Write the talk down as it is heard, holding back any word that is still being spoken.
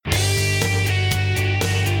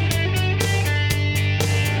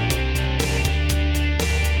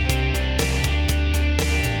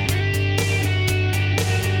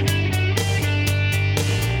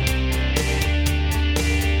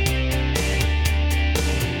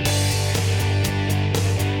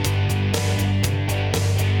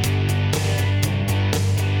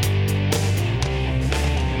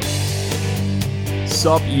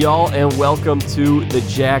What's up, y'all, and welcome to the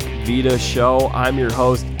Jack Vita Show. I'm your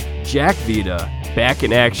host, Jack Vita, back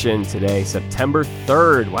in action today, September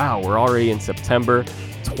 3rd. Wow, we're already in September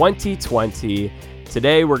 2020.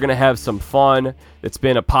 Today, we're going to have some fun. It's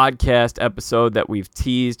been a podcast episode that we've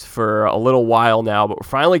teased for a little while now, but we're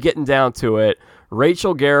finally getting down to it.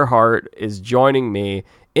 Rachel Gerhart is joining me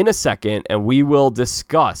in a second, and we will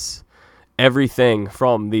discuss everything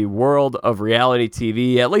from the world of reality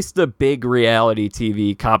TV, at least the big reality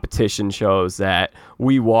TV competition shows that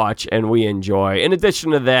we watch and we enjoy. In addition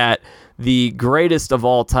to that, the greatest of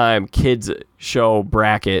all time kids show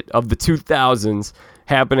bracket of the 2000s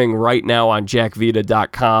happening right now on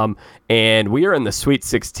jackvita.com, and we are in the Sweet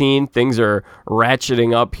 16. Things are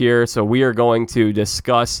ratcheting up here, so we are going to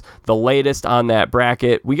discuss the latest on that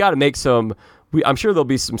bracket. We got to make I'm sure there'll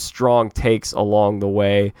be some strong takes along the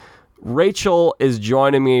way. Rachel is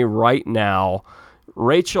joining me right now.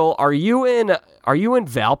 Rachel, are you in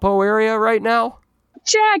Valpo area right now?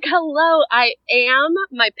 Jack, hello. I am.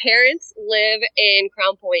 My parents live in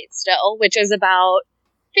Crown Point still, which is about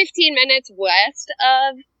 15 minutes west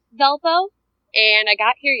of Valpo. And I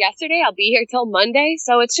got here yesterday. I'll be here till Monday.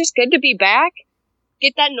 So it's just good to be back.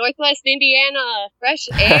 Get that Northwest Indiana fresh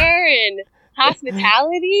air and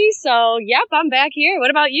hospitality. So, yep, I'm back here. What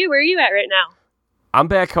about you? Where are you at right now? I'm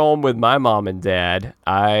back home with my mom and dad.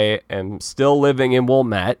 I am still living in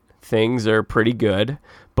Wilmette. Things are pretty good,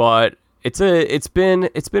 but it's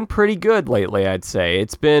been pretty good lately, I'd say.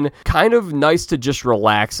 It's been kind of nice to just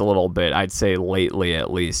relax a little bit, I'd say lately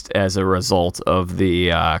at least, as a result of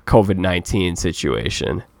the COVID-19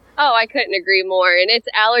 situation. Oh, I couldn't agree more. And it's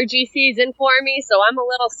allergy season for me, so I'm a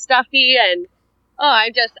little stuffy and I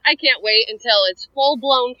can't wait until it's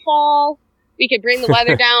full-blown fall. We could bring the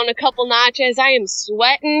weather down a couple notches. I am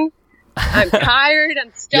sweating. I'm tired.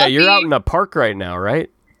 I'm stuffy. Yeah, you're out in the park right now,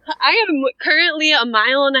 right? I am currently 1.5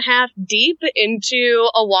 miles deep into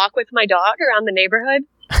a walk with my dog around the neighborhood.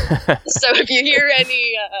 So if you hear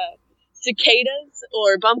any cicadas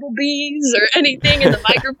or bumblebees or anything in the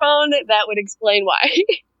microphone, that would explain why.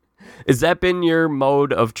 Has that been your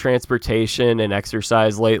mode of transportation and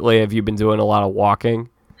exercise lately? Have you been doing a lot of walking?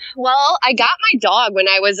 Well, I got my dog when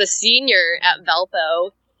I was a senior at Valpo,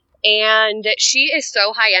 and she is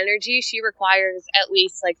so high energy, she requires at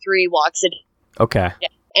least 3 walks a day. Okay. Yeah.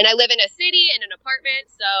 And I live in a city in an apartment,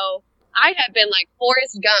 so I have been like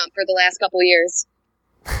Forrest Gump for the last couple years.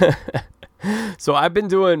 So I've been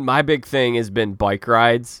doing, my big thing has been bike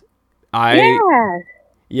rides.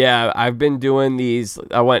 Yeah, I've been doing these.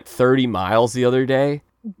 I went 30 miles the other day.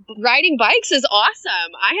 Riding bikes is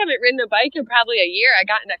awesome. I haven't ridden a bike in probably a year. I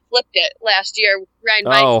flipped it last year riding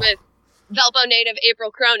bikes with Valpo native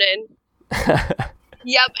April Cronin.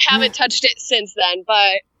 Yep, haven't touched it since then,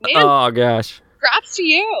 but man, oh gosh, props to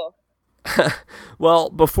you.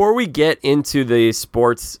 Well, before we get into the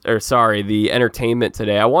the entertainment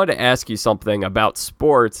today, I wanted to ask you something about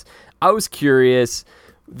sports. I was curious.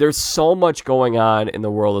 There's so much going on in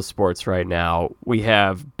the world of sports right now. We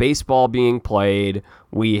have baseball being played.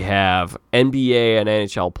 We have NBA and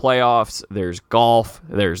NHL playoffs. There's golf.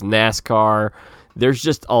 There's NASCAR. There's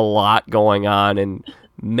just a lot going on, and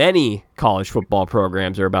many college football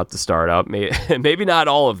programs are about to start up. Maybe not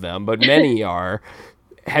all of them, but many are.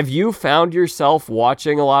 Have you found yourself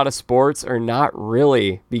watching a lot of sports or not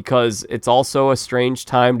really? Because it's also a strange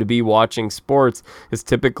time to be watching sports, because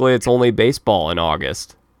typically it's only baseball in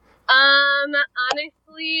August.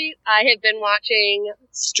 Honestly, I have been watching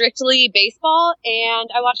strictly baseball, and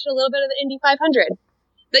I watched a little bit of the Indy 500.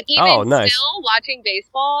 But even still watching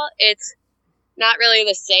baseball, it's not really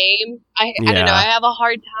the same. I don't know. I have a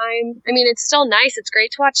hard time. I mean, it's still nice. It's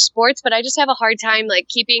great to watch sports, but I just have a hard time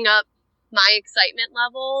keeping up my excitement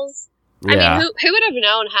levels. Yeah. I mean, who would have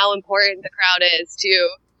known how important the crowd is to,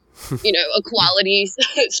 a quality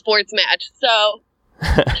sports match? So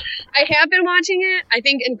I have been watching it. I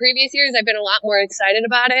think in previous years I've been a lot more excited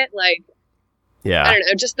about it. I don't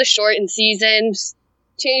know, just the shortened seasons,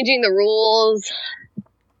 changing the rules.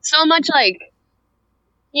 So much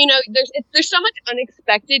there's so much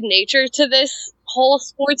unexpected nature to this whole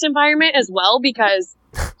sports environment as well, because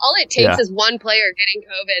all it takes is one player getting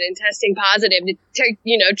COVID and testing positive to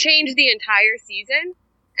change the entire season.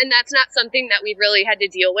 And that's not something that we've really had to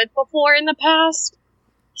deal with before in the past.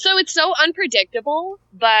 So it's so unpredictable,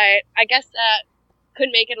 but I guess that could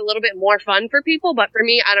make it a little bit more fun for people. But for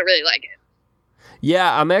me, I don't really like it.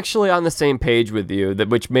 Yeah, I'm actually on the same page with you,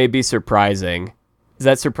 which may be surprising. Does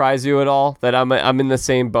that surprise you at all, that I'm in the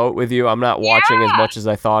same boat with you? I'm not watching as much as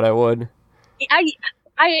I thought I would. I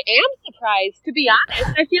am surprised, to be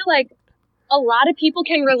honest. I feel like a lot of people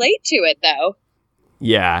can relate to it, though.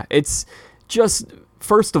 Yeah, it's just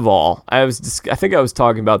first of all, I think I was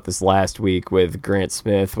talking about this last week with Grant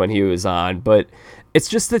Smith when he was on, but it's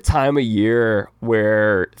just the time of year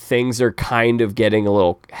where things are kind of getting a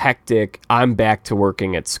little hectic. I'm back to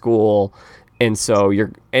working at school. And so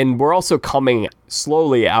we're also coming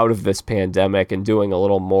slowly out of this pandemic and doing a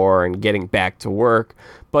little more and getting back to work.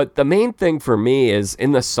 But the main thing for me is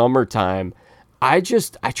in the summertime, I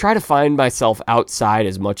try to find myself outside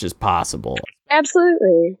as much as possible.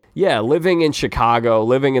 Absolutely. Yeah, living in Chicago,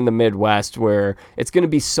 living in the Midwest where it's going to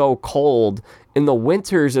be so cold. In the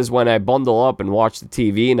winters is when I bundle up and watch the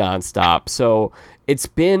TV nonstop. So it's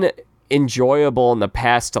been enjoyable in the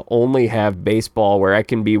past to only have baseball where I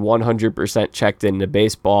can be 100% checked into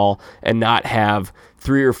baseball and not have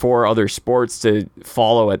 3 or 4 other sports to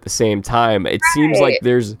follow at the same time. It seems like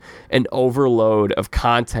there's an overload of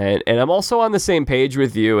content, and I'm also on the same page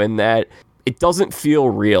with you in that it doesn't feel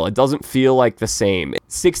real. It doesn't feel like the same.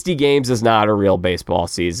 60 games is not a real baseball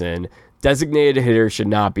season. Designated hitters should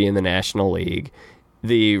not be in the National League.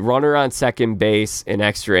 The runner on second base in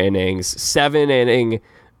extra innings, 7-inning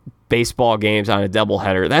baseball games on a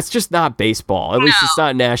doubleheader. That's just not baseball. At least it's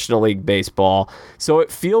not National League baseball. So it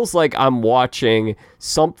feels like I'm watching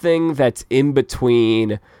something that's in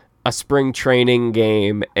between a spring training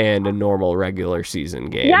game and a normal regular season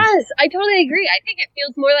game. Yes, I totally agree. I think it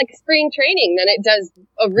feels more like spring training than it does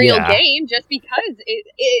a real game, just because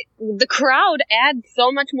the crowd adds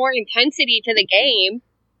so much more intensity to the game.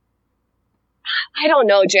 I don't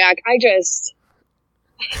know, Jack. I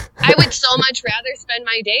would so much rather spend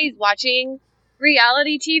my days watching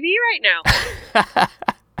reality TV right now.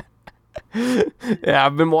 Yeah,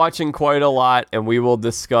 I've been watching quite a lot, and we will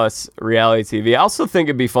discuss reality TV. I also think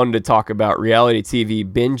it'd be fun to talk about reality TV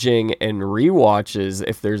binging and rewatches.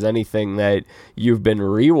 If there's anything that you've been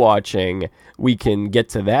rewatching, we can get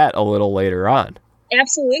to that a little later on.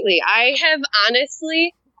 Absolutely. I have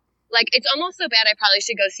honestly... it's almost so bad I probably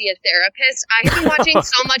should go see a therapist. I have been watching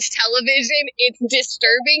so much television. It's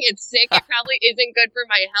disturbing. It's sick. It probably isn't good for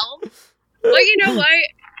my health. But you know what?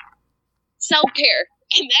 Self-care.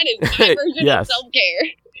 And that is my version of self-care.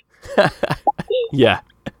 Yeah.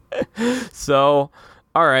 So,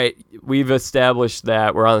 all right. We've established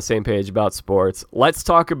that we're on the same page about sports. Let's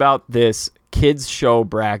talk about this kids show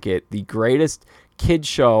bracket, the greatest kids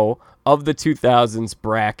show of the 2000s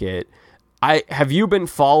bracket. Have you been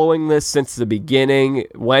following this since the beginning?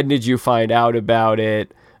 When did you find out about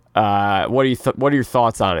it? What are your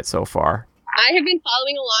thoughts on it so far? I have been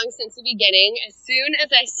following along since the beginning. As soon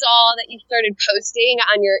as I saw that you started posting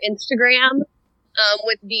on your Instagram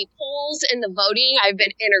with the polls and the voting, I've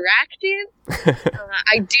been interactive.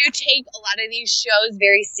 I do take a lot of these shows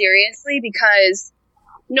very seriously because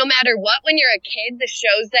no matter what, when you're a kid, the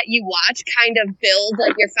shows that you watch kind of build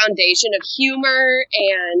your foundation of humor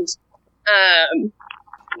and I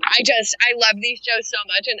love these shows so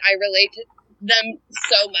much, and I relate to them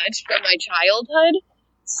so much from my childhood.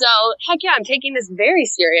 So, heck yeah, I'm taking this very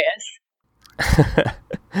serious.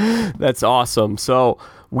 That's awesome. So,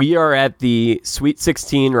 we are at the Sweet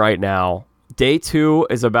 16 right now. Day 2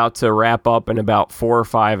 is about to wrap up in about 4 or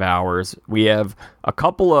 5 hours. We have a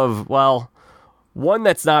couple of, one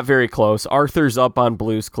that's not very close. Arthur's up on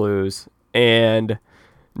Blue's Clues, and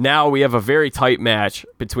now we have a very tight match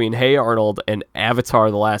between Hey Arnold and Avatar: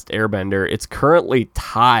 The Last Airbender. It's currently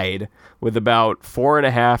tied with about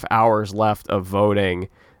 4.5 hours left of voting.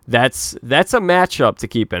 That's a matchup to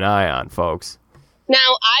keep an eye on, folks.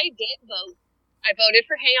 Now, I did vote. I voted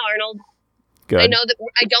for Hey Arnold. Good. I know that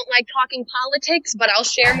I don't like talking politics, but I'll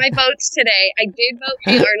share my votes today. I did vote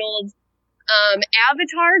Hey Arnold.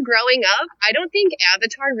 Avatar, growing up, I don't think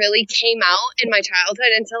Avatar really came out in my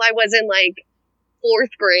childhood until I was in 4th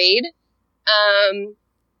grade. And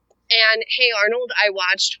Hey Arnold, I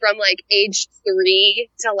watched from age 3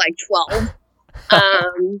 to 12.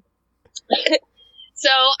 So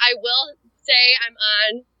I will say I'm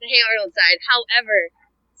on the Hey Arnold side. However,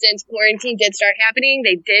 since quarantine did start happening,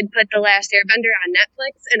 they did put The Last Airbender on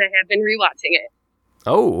Netflix, and I have been rewatching it.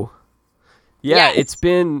 Oh. Yeah, yes. It's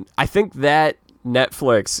been, I think that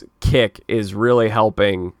Netflix kick is really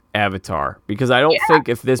helping Avatar, because I don't think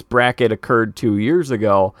if this bracket occurred 2 years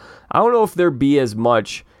ago, I don't know if there'd be as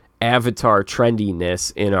much Avatar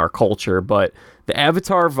trendiness in our culture, but the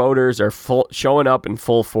Avatar voters are showing up in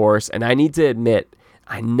full force, and I need to admit,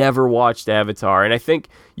 I never watched Avatar, and I think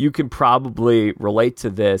you can probably relate to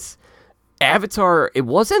this. Avatar, it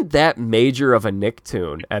wasn't that major of a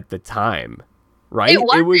Nicktoon at the time, right? It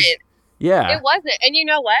wasn't. Yeah. It wasn't. And you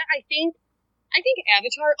know what? I think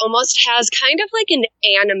Avatar almost has kind of an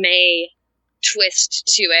anime twist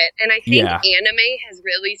to it. And I think anime has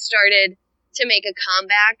really started to make a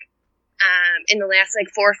comeback in the last like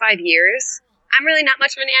 4 or 5 years. I'm really not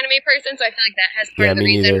much of an anime person, so I feel like that has part of the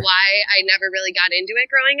reason why I never really got into it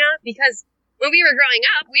growing up. Because when we were growing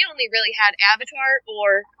up, we only really had Avatar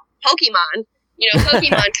or Pokemon. You know,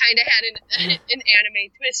 Pokemon kind of had an anime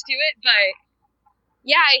twist to it, but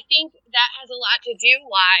yeah, I think that has a lot to do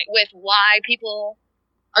with why people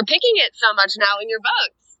are picking it so much now in your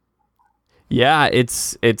votes. Yeah,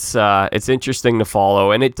 it's interesting to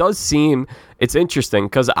follow, and it does seem it's interesting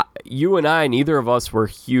because you and I, neither of us were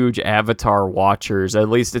huge Avatar watchers. At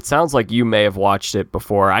least it sounds like you may have watched it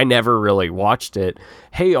before. I never really watched it.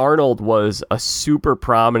 Hey Arnold was a super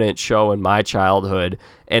prominent show in my childhood,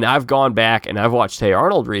 and I've gone back and I've watched Hey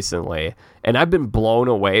Arnold recently, and I've been blown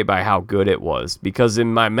away by how good it was, because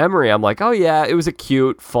in my memory, I'm like, oh yeah, it was a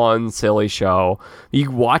cute, fun, silly show.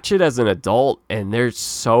 You watch it as an adult, and they're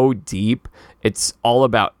so deep. It's all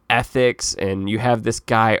about ethics, and you have this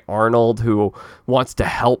guy, Arnold, who wants to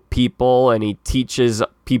help people, and he teaches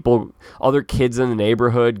people, other kids in the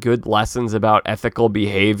neighborhood, good lessons about ethical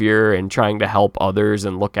behavior and trying to help others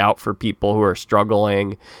and look out for people who are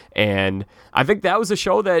struggling. And I think that was a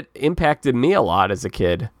show that impacted me a lot as a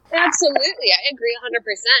kid. Absolutely. I agree 100%.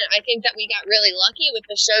 I think that we got really lucky with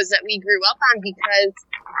the shows that we grew up on, because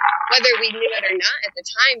whether we knew it or not at the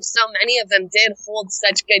time, so many of them did hold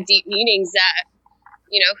such good, deep meanings that,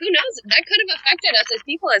 you know, who knows, that could have affected us as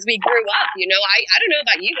people as we grew up. You know, I don't know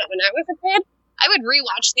about you, but when I was a kid, I would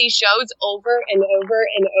rewatch these shows over and over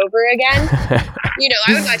and over again. You know,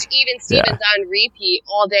 I would watch Even Stevens on repeat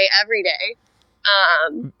all day, every day.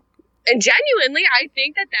 And genuinely, I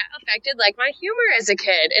think that affected like my humor as a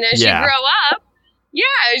kid. And as you grow up,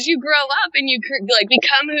 and you like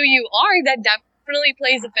become who you are, that definitely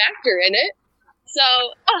plays a factor in it. So,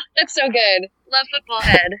 that's so good. Love Football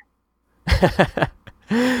Head.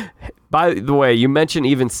 By the way, you mentioned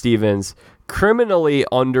Even Stevens, criminally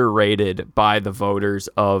underrated by the voters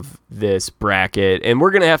of this bracket, and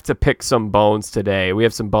we're going to have to pick some bones today. We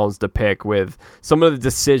have some bones to pick with some of the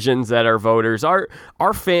decisions that our voters, our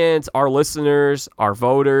fans, our listeners, our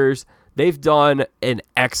voters, they've done an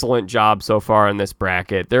excellent job so far in this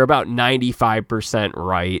bracket. They're about 95%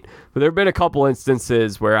 right, but there have been a couple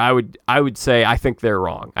instances where I would say I think they're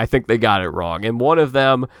wrong. I think they got it wrong, and one of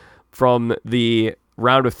them from the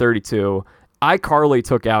round of 32, iCarly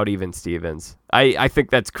took out Even Stevens. I think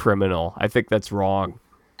that's criminal. I think that's wrong.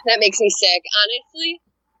 That makes me sick, honestly.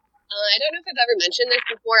 I don't know if I've ever mentioned this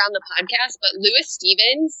before on the podcast, but Louis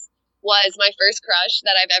Stevens was my first crush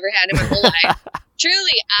that I've ever had in my whole life.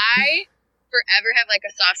 Truly, I forever have like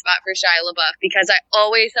a soft spot for Shia LaBeouf, because I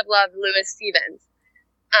always have loved Louis Stevens.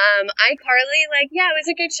 iCarly, like, yeah, it was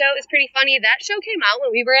a good show. It was pretty funny. That show came out when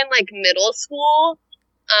we were in like middle school.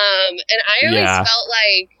 And I always felt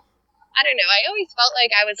like, I don't know, I always felt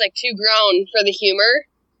like I was like too grown for the humor.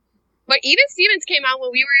 But Even Stevens came out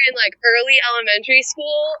when we were in like early elementary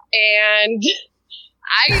school, and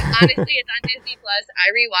honestly, it's on Disney Plus.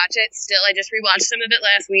 I rewatch it still. I just rewatched some of it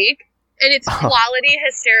last week, and it's quality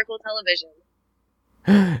hysterical television.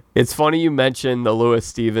 It's funny you mentioned the Louis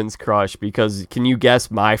Stevens crush, because can you guess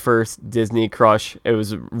my first Disney crush? It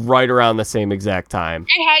was right around the same exact time.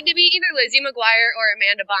 It had to be either Lizzie McGuire or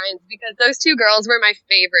Amanda Bynes, because those two girls were my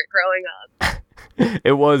favorite growing up.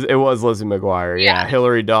 It was Lizzie McGuire. Yeah.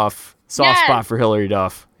 Hillary Duff. Soft spot for Hillary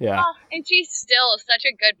Duff. Yeah. Oh, and she's still such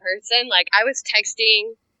a good person. Like, I was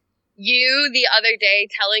texting you the other day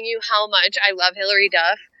telling you how much I love Hillary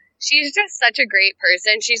Duff. She's just such a great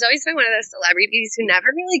person. She's always been one of those celebrities who never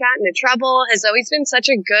really got into trouble, has always been such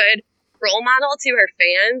a good role model to her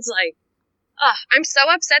fans. Like, I'm so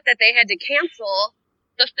upset that they had to cancel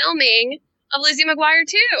the filming of Lizzie McGuire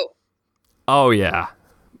too. Oh, yeah.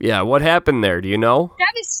 Yeah, what happened there? Do you know?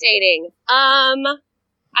 Devastating.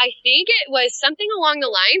 I think it was something along the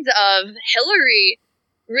lines of Hillary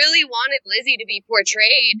really wanted Lizzie to be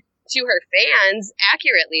portrayed to her fans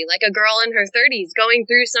accurately, like a girl in her 30s going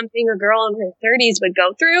through something a girl in her 30s would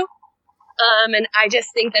go through. And I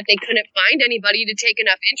just think that they couldn't find anybody to take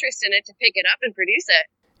enough interest in it to pick it up and produce it.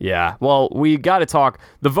 Yeah, well, we got to talk.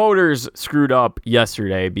 The voters screwed up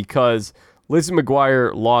yesterday because Lizzie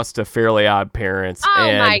McGuire lost to Fairly Odd Parents. Oh,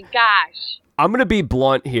 and my gosh. I'm going to be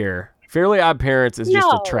blunt here. Fairly Odd Parents is just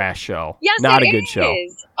a trash show. Yes, not a good show.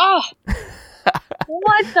 Oh,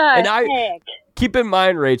 what the heck? Keep in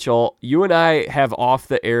mind, Rachel, you and I have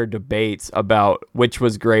off-the-air debates about which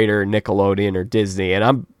was greater, Nickelodeon or Disney, and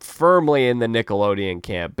I'm firmly in the Nickelodeon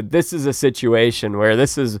camp. But this is a situation where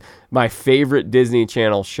this is my favorite Disney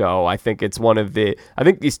Channel show. I think it's I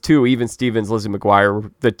think these two, Even Stevens, Lizzie McGuire,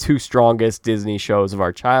 were the two strongest Disney shows of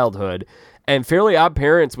our childhood. And Fairly Odd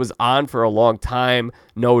Parents was on for a long time,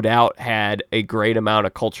 no doubt had a great amount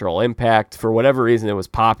of cultural impact. For whatever reason, it was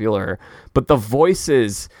popular. But the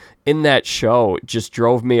voices in that show just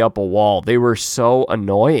drove me up a wall. They were so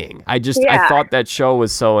annoying. I thought that show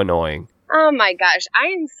was so annoying. Oh my gosh, I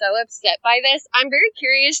am so upset by this. I'm very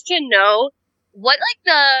curious to know what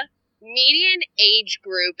the median age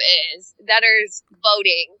group is that is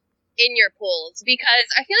voting in your polls, because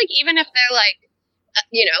I feel like even if they're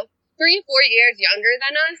 3 or 4 years younger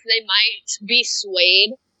than us, they might be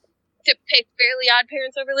swayed to pick Fairly Odd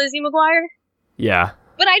Parents over Lizzie McGuire. Yeah.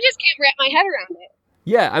 But I just can't wrap my head around it.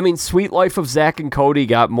 Yeah, I mean, Sweet Life of Zach and Cody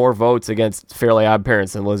got more votes against Fairly Odd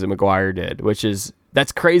Parents than Lizzie McGuire did,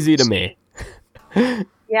 that's crazy to me.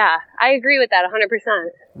 Yeah, I agree with that 100%.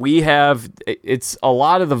 It's a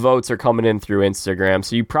lot of the votes are coming in through Instagram,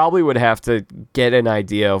 so you probably would have to get an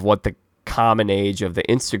idea of what the common age of the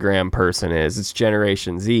Instagram person is. It's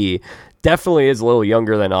Generation Z. Definitely is a little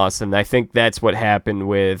younger than us, and I think that's what happened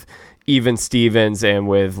with Even Stevens and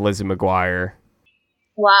with Lizzie McGuire.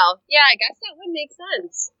 Wow. Yeah, I guess that would make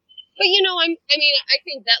sense. But I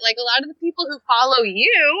think that a lot of the people who follow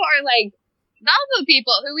you are Valpo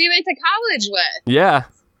people who we went to college with. Yeah.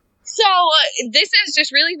 So this is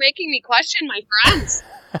just really making me question my friends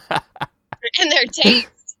and their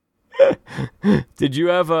taste. Did you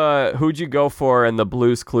have who'd you go for in the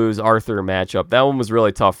Blues Clues Arthur matchup? That one was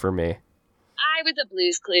really tough for me. I was a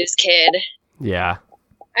Blues Clues kid. Yeah.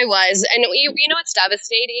 I was. And you know what's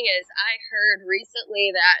devastating is I heard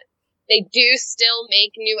recently that they do still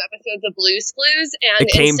make new episodes of Blues Clues, and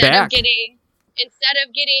instead of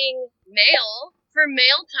getting mail for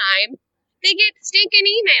mail time, they get stinking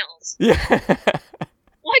emails. Yeah.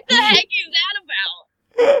 What the heck is that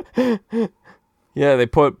about? Yeah, they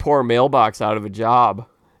put poor Mailbox out of a job.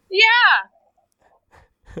 Yeah.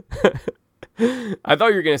 I thought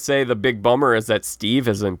you were going to say the big bummer is that Steve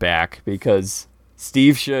isn't back, because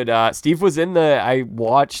Steve was in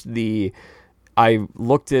I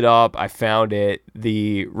looked it up, I found it,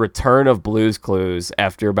 the return of Blues Clues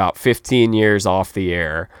after about 15 years off the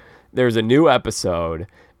air. There's a new episode,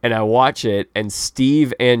 and I watch it, and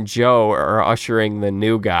Steve and Joe are ushering the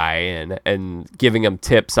new guy in and giving him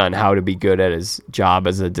tips on how to be good at his job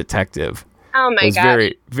as a detective. Oh my god. It was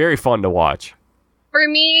very, very fun to watch. For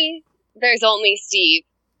me, there's only Steve.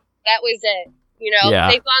 That was it. Yeah.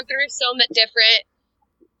 They've gone through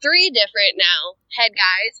three different now head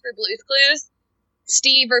guys for Blues Clues.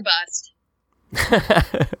 Steve or bust.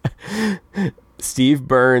 Steve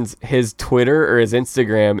Burns, his Twitter or his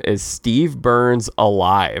Instagram is Steve Burns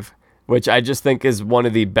Alive, which I just think is one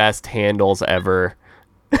of the best handles ever.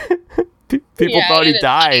 People thought he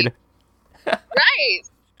died. Right.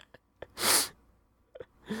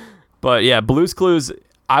 But yeah, Blues Clues,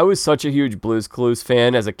 I was such a huge Blues Clues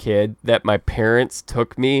fan as a kid that my parents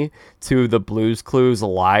took me to the Blues Clues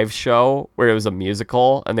live show where it was a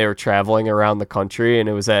musical and they were traveling around the country, and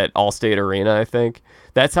it was at Allstate Arena, I think.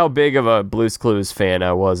 That's how big of a Blues Clues fan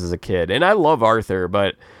I was as a kid. And I love Arthur,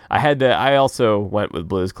 but I also went with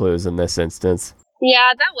Blues Clues in this instance.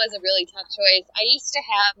 Yeah, that was a really tough choice. I used to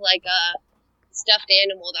have a stuffed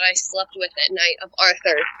animal that I slept with at night of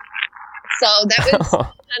Arthur. So that was,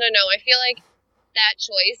 I don't know, I feel like that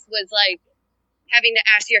choice was having to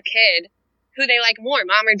ask your kid who they like more,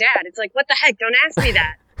 mom or dad. It's what the heck? Don't ask me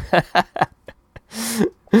that.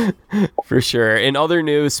 For sure. In other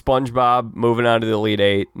news, SpongeBob moving on to the Elite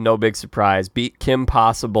Eight. No big surprise. Beat Kim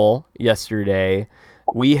Possible yesterday.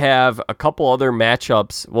 We have a couple other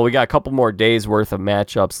matchups. Well, we got a couple more days worth of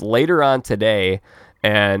matchups later on today.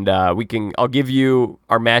 And I'll give you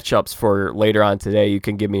our matchups for later on today. You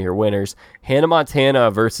can give me your winners. Hannah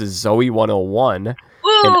Montana versus Zoe 101.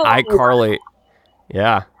 Ooh. And iCarly.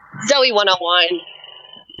 Yeah. Zoe 101.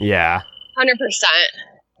 Yeah. 100%.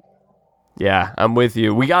 Yeah, I'm with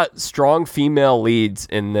you. We got strong female leads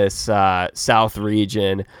in this South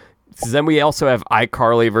region. Then we also have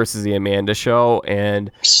iCarly versus the Amanda Show, and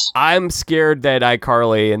I'm scared that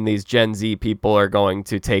iCarly and these Gen Z people are going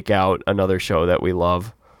to take out another show that we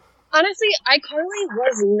love. Honestly, iCarly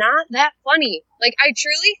was not that funny. I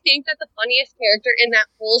truly think that the funniest character in that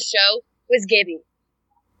whole show was Gibby.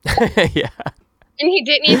 Yeah. And he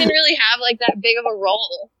didn't even really have that big of a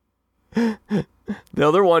role. The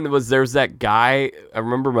other one was, there's that guy, I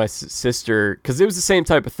remember my sister, because it was the same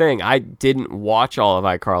type of thing. I didn't watch all of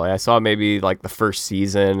iCarly. I saw maybe the first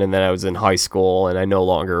season, and then I was in high school, and I no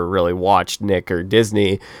longer really watched Nick or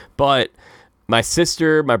Disney. But my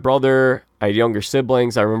sister, my brother, I had younger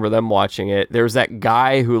siblings. I remember them watching it. There was that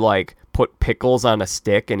guy who put pickles on a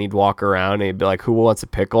stick, and he'd walk around, and he'd be like, who wants a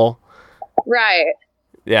pickle? Right.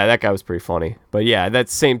 Yeah, that guy was pretty funny. But yeah, that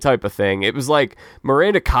same type of thing. It was like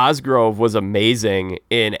Miranda Cosgrove was amazing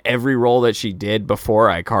in every role that she did before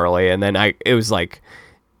iCarly, and then it was like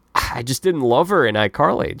I just didn't love her in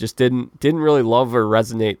iCarly. Just didn't really love or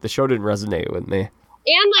resonate. The show didn't resonate with me.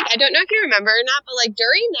 And like I don't know if you remember or not, but like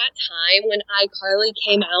during that time when iCarly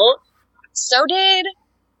came out, so did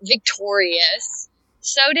Victorious.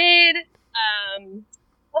 So did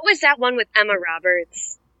what was that one with Emma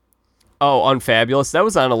Roberts? Oh, Unfabulous. That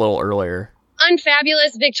was on a little earlier.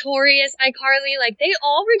 Unfabulous, Victorious, iCarly, like they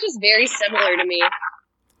all were just very similar to me.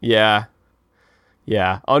 Yeah.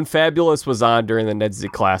 Yeah. Unfabulous was on during the Ned's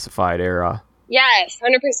Declassified era. Yes,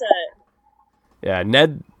 100%. Yeah,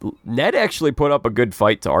 Ned actually put up a good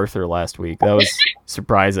fight to Arthur last week. That was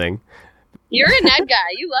surprising. You're a Ned guy.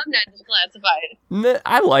 You love Ned Declassified.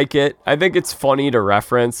 I like it. I think it's funny to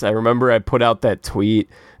reference. I remember I put out that tweet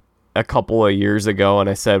a couple of years ago, and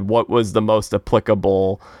I said, what was the most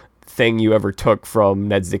applicable thing you ever took from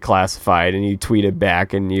Ned's Declassified? And you tweeted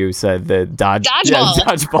back, and you said the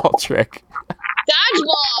dodgeball trick.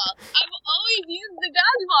 Dodgeball! I've always used the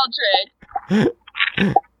dodgeball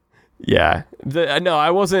trick. Yeah. No, I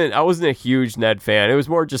wasn't a huge Ned fan. It was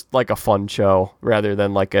more just like a fun show rather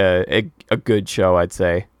than like a good show, I'd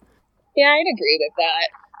say. Yeah, I'd agree with that.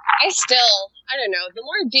 I don't know, the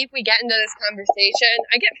more deep we get into this conversation,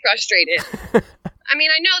 I get frustrated. I mean,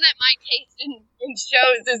 I know that my taste in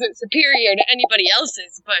shows isn't superior to anybody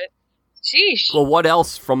else's, but sheesh. Well, what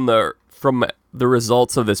else from the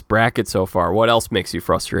results of this bracket so far, what else makes you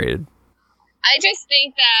frustrated? I just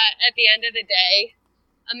think that at the end of the day,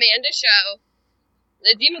 Amanda Show,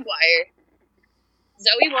 Lizzie McGuire,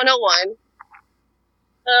 Zoe 101.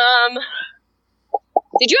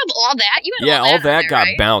 Did you have All That? You had all that got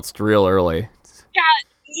right? Bounced real early.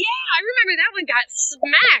 I remember that one got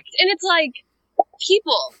smacked, and it's like,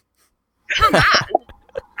 people, come on.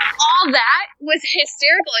 All That was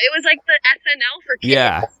hysterical. It was like the SNL for kids.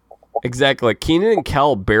 Yeah, exactly. Keenan and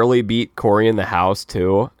Kel barely beat Corey in the House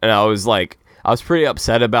too, and I was pretty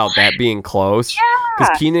upset about that being close.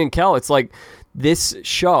 Because Keenan and Kel, it's like this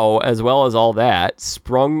show, as well as All That,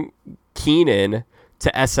 sprung Keenan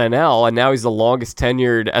to SNL, and now he's the longest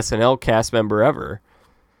tenured SNL cast member ever.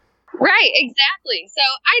 Right, exactly. So,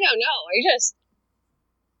 I don't know. It's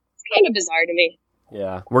kind of bizarre to me.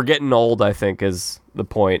 Yeah, we're getting old, I think, is the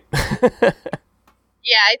point. Yeah,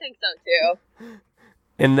 I think so, too.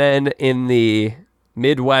 And then in the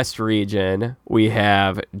Midwest region, we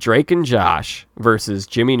have Drake and Josh versus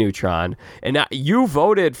Jimmy Neutron. And now you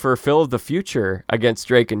voted for Phil of the Future against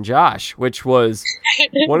Drake and Josh, which was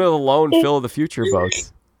one of the lone Phil of the Future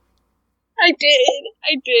votes. I did.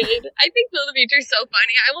 I think Phil of the Future is so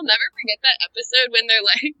funny. I will never forget that episode when they're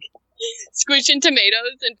like squishing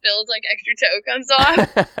tomatoes and Phil's like extra toe comes off.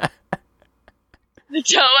 The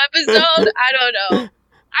toe episode? I don't know.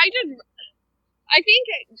 I think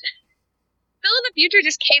Phil of the Future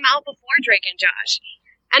just came out before Drake and Josh.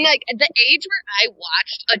 And like the age where I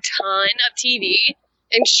watched a ton of TV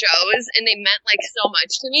and shows and they meant like so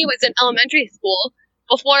much to me was in elementary school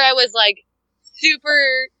before I was like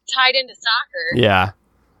super tied into soccer. Yeah.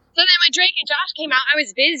 So then when Drake and Josh came out, I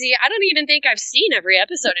was busy. I don't even think I've seen every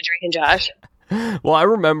episode of Drake and Josh. Well, I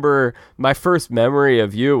remember my first memory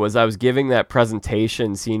of you was I was giving that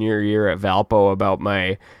presentation senior year at Valpo about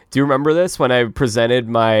do you remember this? When I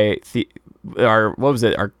presented our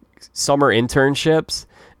summer internships,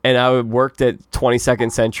 and I worked at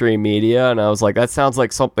 22nd Century Media, and I was like, that sounds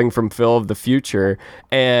like something from Phil of the Future.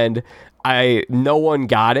 And no one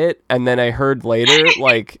got it. And then I heard later,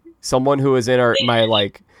 like someone who was in my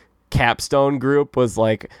like capstone group was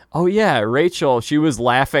like, oh yeah, Rachel, she was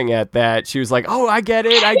laughing at that. She was like, oh, I get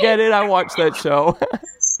it. I watched that show.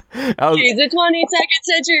 She's a 22nd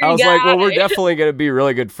Century guy. I was like, well, we're definitely going to be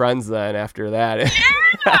really good friends then after that.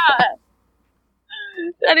 Yeah.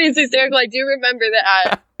 That is hysterical. I do remember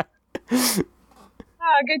that.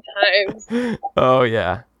 Good times. Oh,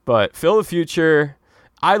 yeah. But Phil the Future,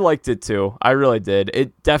 I liked it too. I really did.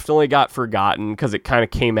 It definitely got forgotten because it kind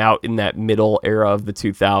of came out in that middle era of the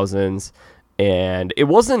 2000s. And it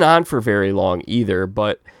wasn't on for very long either.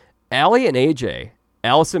 But Allie and AJ,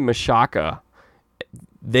 Allison Mashaka,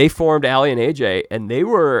 they formed Allie and AJ. And they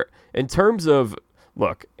were, in terms of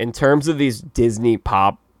these Disney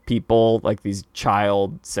pop people, like these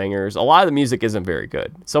child singers, a lot of the music isn't very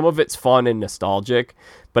good. Some of it's fun and nostalgic,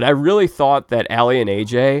 but I really thought that Allie and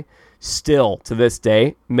AJ still to this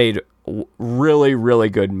day made really, really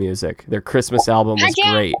good music. Their Christmas album was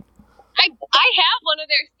great. I have one of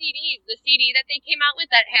their CDs, the CD that they came out with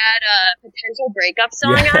that had a potential breakup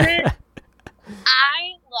song on it.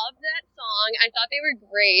 I loved that song. I thought they were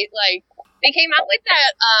great. Like, They came out with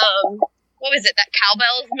that, what was it, that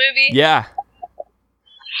Cowbells movie? Yeah.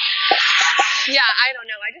 Yeah, I don't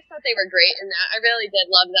know. I just thought they were great in that. I really did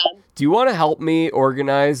love them. Do you want to help me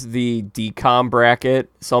organize the DCOM bracket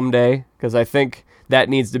someday? Because I think that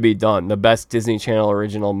needs to be done. The best Disney Channel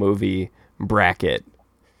original movie bracket.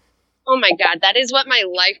 Oh my God, that is what my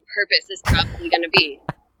life purpose is probably going to be.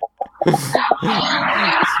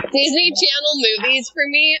 Disney Channel movies for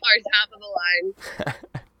me are top of the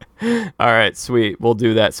line. All right, sweet. We'll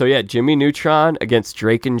do that. So yeah, Jimmy Neutron against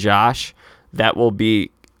Drake and Josh. That will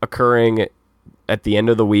be occurring at the end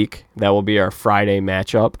of the week. That will be our Friday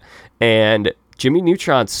matchup. And Jimmy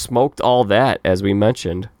Neutron smoked all that, as we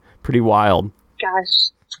mentioned. Pretty wild. Gosh.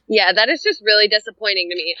 Yeah, that is just really disappointing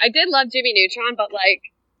to me. I did love Jimmy Neutron, but like,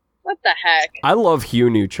 what the heck? I love Hugh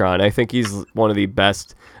Neutron. I think he's one of the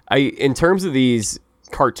best. In terms of these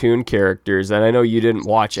cartoon characters, and I know you didn't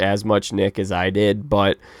watch as much, Nick, as I did,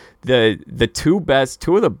 but the two of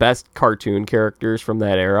the best cartoon characters from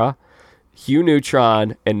that era, Hugh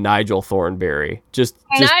Neutron and Nigel Thornberry. Nigel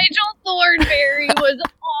Thornberry was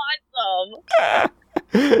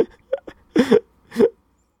awesome.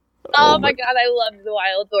 Oh my God, I loved the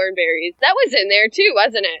Wild Thornberries. That was in there too,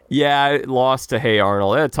 wasn't it? Yeah, it lost to Hey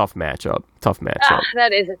Arnold. A tough matchup.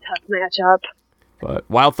 That is a tough matchup. But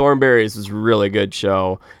Wild Thornberries is a really good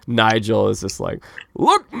show. Nigel is just like,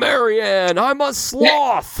 look, Marianne, I'm a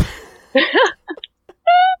sloth.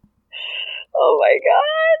 Oh my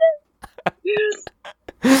God.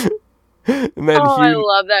 And then I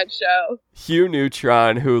love that show. Hugh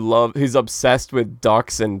Neutron, who's obsessed with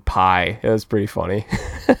ducks and pie. It was pretty funny.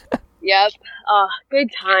 Yep.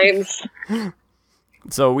 Good times.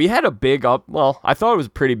 So we had a big I thought it was a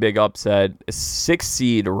pretty big upset. 6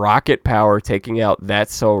 seed Rocket Power taking out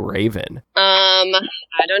That's So Raven. I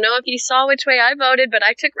don't know if you saw which way I voted, but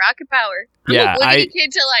I took Rocket Power. I'm a Woody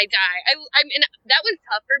kid till I die. I mean, that was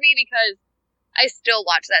tough for me because I still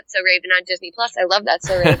watch That's So Raven on Disney Plus. I love That's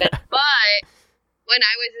So Raven. But when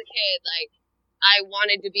I was a kid, like, I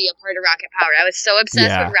wanted to be a part of Rocket Power. I was so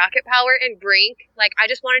obsessed with Rocket Power and Brink. Like, I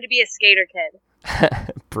just wanted to be a skater kid.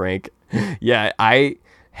 Brink. Yeah, I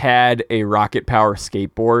had a Rocket Power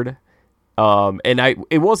skateboard. And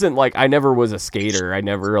it wasn't like I never was a skater. I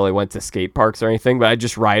never really went to skate parks or anything, but I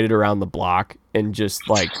just ride it around the block and just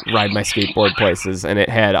like ride my skateboard places. And it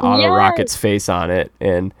had Auto Rocket's face on it.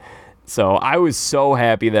 And so I was so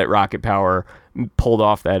happy that Rocket Power pulled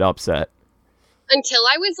off that upset. Until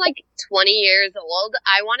I was like 20 years old,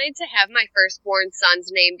 I wanted to have my firstborn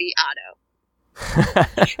son's name be Otto.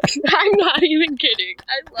 I'm not even kidding.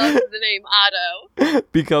 I love the name Otto.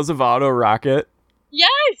 Because of Auto Rocket?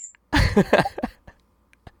 Yes!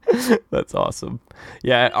 That's awesome.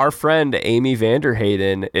 Yeah, our friend Amy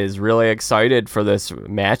Vanderhayden is really excited for this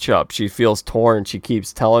matchup. She feels torn. She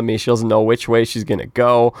keeps telling me she doesn't know which way she's going to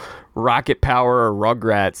go. Rocket Power or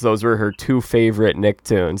Rugrats, those were her two favorite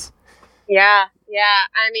Nicktoons. Yeah.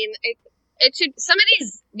 I mean, it should. Some of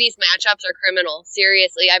these matchups are criminal.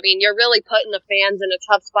 Seriously, I mean, you're really putting the fans in a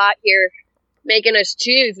tough spot here, making us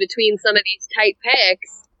choose between some of these tight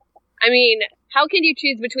picks. I mean, how can you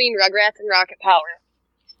choose between Rugrats and Rocket Power?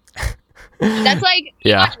 That's like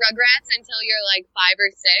you watch Rugrats until you're like 5 or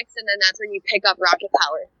 6, and then that's when you pick up Rocket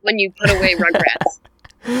Power when you put away Rugrats.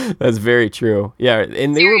 That's very true. Yeah,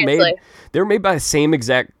 and they were made by the same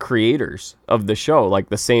exact creators of the show, like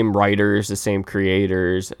the same writers, the same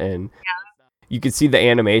creators, and you can see the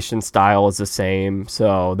animation style is the same.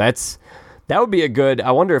 So that would be a good.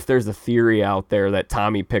 I wonder if there's a theory out there that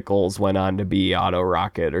Tommy Pickles went on to be Auto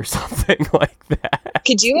Rocket or something like that.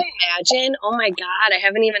 Could you imagine? Oh my God, I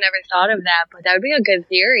haven't even ever thought of that, but that would be a good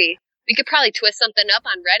theory. We could probably twist something up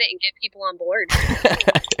on Reddit and get people on board.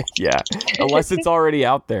 Yeah, unless it's already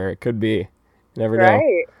out there, it could be. You never know.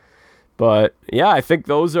 Right. But yeah, I think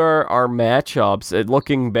those are our matchups.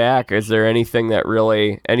 Looking back, is there anything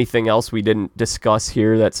else we didn't discuss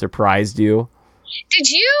here that surprised you? Did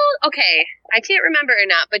you? Okay, I can't remember or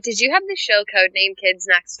not, but did you have the show Codename Kids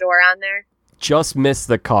Next Door on there? Just missed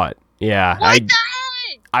the cut. Yeah. What the heck?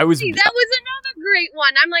 That was another great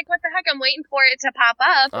one. I'm like, what the heck? I'm waiting for it to pop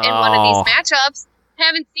up in one of these matchups.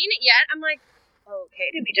 Haven't seen it yet. I'm like,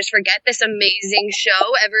 okay, did we just forget this amazing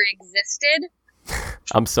show ever existed?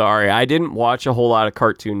 I'm sorry. I didn't watch a whole lot of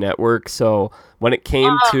Cartoon Network, so when it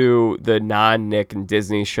came to the non-Nick and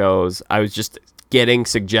Disney shows, I was just getting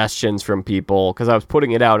suggestions from people because I was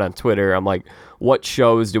putting it out on Twitter. I'm like, what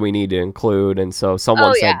shows do we need to include? And so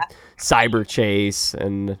someone said Cyber Chase,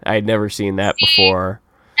 and I had never seen that before.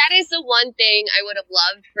 That is the one thing I would have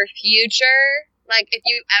loved for future. Like, if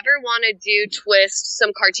you ever want to twist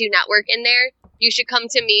some Cartoon Network in there, You should come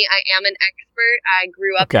to me. I am an expert. I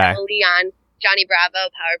grew up heavily on Johnny Bravo,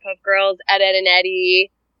 Powerpuff Girls, Ed, Edd n Eddy.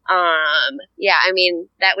 Yeah, I mean,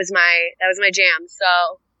 that was my jam. So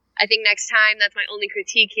I think next time, that's my only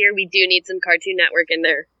critique here. We do need some Cartoon Network in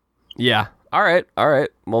there. Yeah. All right.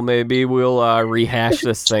 Well, maybe we'll rehash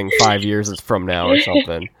this thing 5 years from now or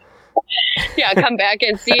something. Yeah, come back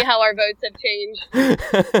and see how our votes have changed.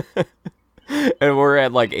 And we're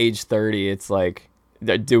at like age 30. It's like,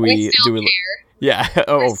 do we care? Yeah.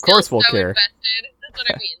 Oh, we're of course we'll care. Invested. That's what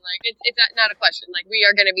I mean. Like, it's not a question. Like, we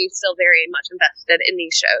are going to be still very much invested in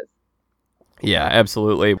these shows. Yeah,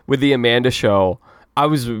 absolutely. With the Amanda Show, I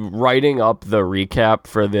was writing up the recap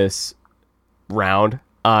for this round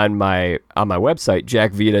on my website,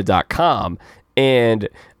 jackvita.com, and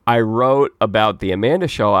I wrote about the Amanda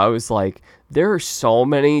Show. I was like, there are so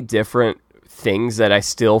many different things that I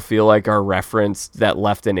still feel like are referenced that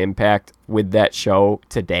left an impact with that show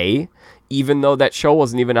today, even though that show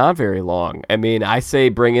wasn't even on very long. I mean, I say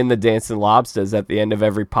bring in the Dancing Lobsters at the end of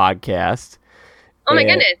every podcast. Oh my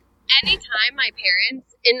goodness. Anytime my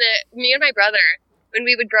parents, me and my brother, when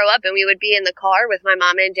we would grow up and we would be in the car with my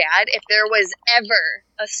mom and dad, if there was ever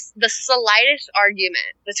the slightest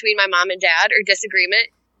argument between my mom and dad or disagreement,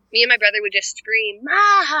 me and my brother would just scream,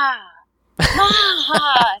 Maha!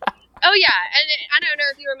 Maha! Oh, yeah. And I don't know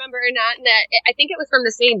if you remember or not, and I think it was from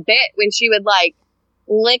the same bit when she would, like,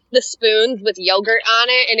 lick the spoons with yogurt on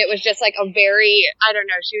it, and it was just, like, a very, I don't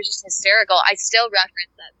know, she was just hysterical. I still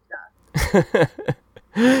reference that stuff.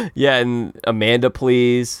 Yeah, and Amanda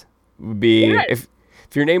Please would be... Yes.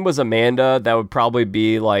 If your name was Amanda, that would probably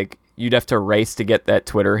be, like, you'd have to race to get that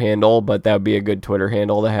Twitter handle, but that would be a good Twitter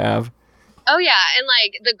handle to have. Oh, yeah, and,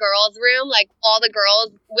 like, the girls' room, like, all the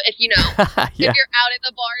girls, if you know, if you're out at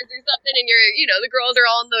the bars or something and the girls are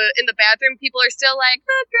all in the bathroom, people are still like,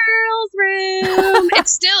 the girls' room.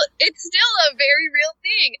 It's still a very real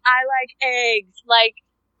thing. I like eggs. Like,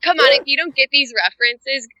 come on, if you don't get these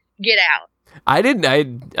references, get out.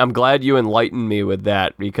 I'm glad you enlightened me with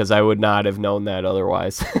that, because I would not have known that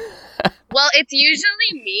otherwise. Well, it's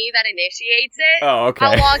usually me that initiates it. Oh, okay.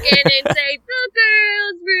 I'll walk in and say, the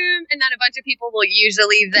girls' room, and then a bunch of people will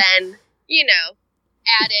usually then,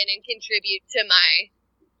 add in and contribute to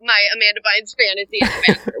my Amanda Bynes fantasy in the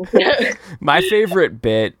bathroom. My favorite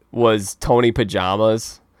bit was Tony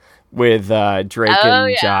Pajamas with Drake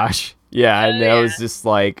and Josh. Yeah, and that was just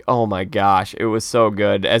like, oh my gosh, it was so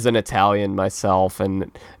good. As an Italian myself, and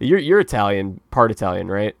you're Italian, part Italian,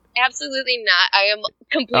 right? Absolutely not. I am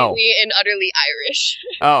completely and utterly Irish.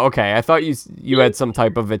 Oh, okay. I thought you had some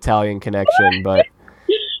type of Italian connection, but...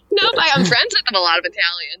 No, but I'm friends with a lot of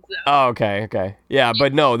Italians. So. Oh, okay. Yeah,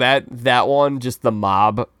 but no, that one, just the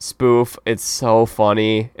mob spoof, it's so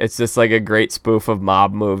funny. It's just like a great spoof of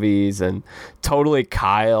mob movies, and totally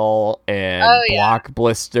Kyle and Block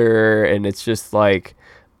Blister, and it's just like,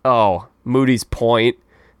 Moody's Point.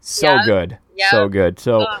 So good. Yep. So good.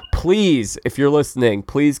 So please, if you're listening,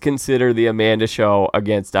 please consider the Amanda Show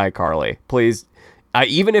against iCarly. Please,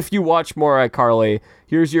 even if you watch more iCarly,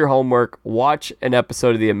 here's your homework. Watch an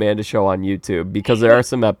episode of the Amanda Show on YouTube, because there are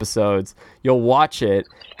some episodes. You'll watch it,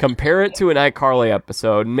 compare it to an iCarly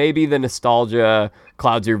episode. Maybe the nostalgia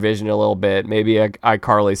clouds your vision a little bit. Maybe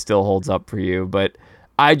iCarly still holds up for you. But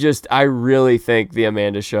I really think the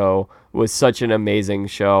Amanda Show was such an amazing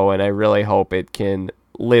show, and I really hope it can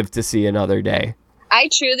live to see another day. I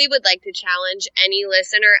truly would like to challenge any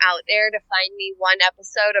listener out there to find me one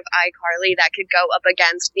episode of iCarly that could go up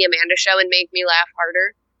against the Amanda Show and make me laugh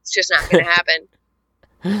harder. It's just not going to happen.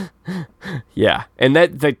 Yeah, and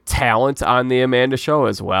the talent on the Amanda Show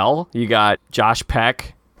as well. You got Josh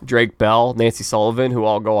Peck, Drake Bell, Nancy Sullivan, who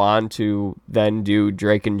all go on to then do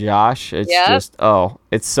Drake and Josh. It's just,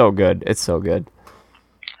 it's so good. It's so good.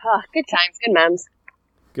 Oh, good times, good memes.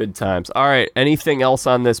 Good times. All right. Anything else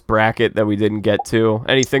on this bracket that we didn't get to?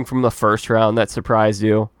 Anything from the first round that surprised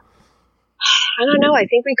you? I don't know. I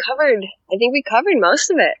think we covered most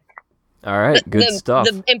of it. All right. Good stuff.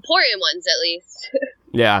 The important ones, at least.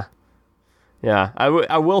 Yeah.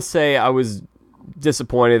 I will say I was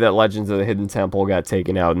disappointed that Legends of the Hidden Temple got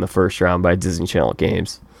taken out in the first round by Disney Channel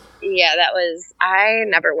Games. Yeah, I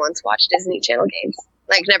never once watched Disney Channel Games.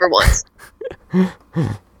 Like, never once.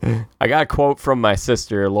 I got a quote from my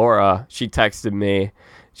sister, Laura. She texted me.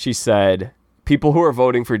 She said, people who are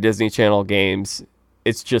voting for Disney Channel Games,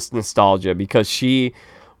 it's just nostalgia, because she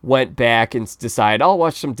went back and decided, I'll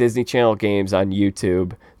watch some Disney Channel Games on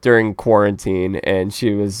YouTube during quarantine, and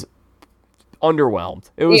she was underwhelmed.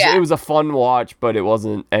 It was a fun watch, but it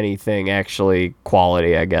wasn't anything actually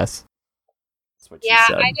quality, I guess. That's what she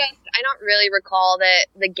said. I don't really recall that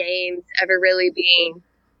the games ever really being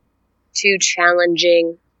too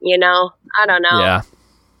challenging, you know? I don't know.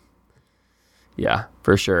 Yeah,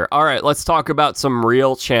 for sure. All right, let's talk about some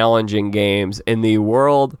real challenging games in the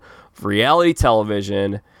world of reality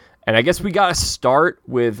television. And I guess we got to start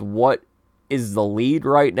with what is the lead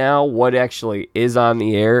right now, what actually is on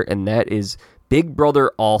the air, and that is Big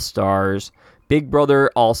Brother All-Stars. Big Brother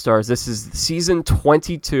All-Stars. This is season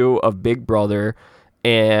 22 of Big Brother,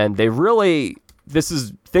 and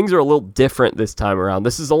things are a little different this time around.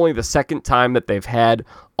 This is only the second time that they've had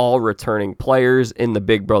all returning players in the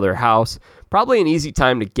Big Brother house. Probably an easy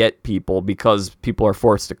time to get people because people are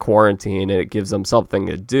forced to quarantine and it gives them something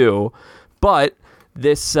to do. But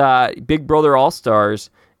this Big Brother All-Stars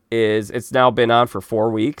it's now been on for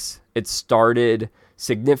 4 weeks. It started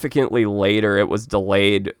significantly later. It was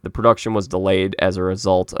delayed. The production was delayed as a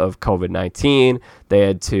result of COVID-19. They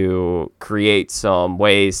had to create some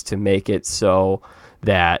ways to make it so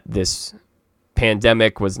that this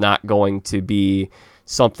pandemic was not going to be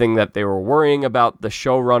something that they were worrying about the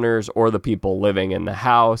showrunners or the people living in the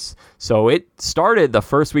house. So it started the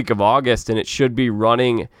first week of August, and it should be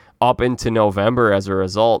running up into November as a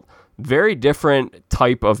result. Very different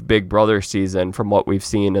type of Big Brother season from what we've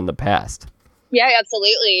seen in the past. Yeah,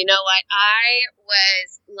 absolutely. You know what? I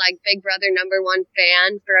was like Big Brother #1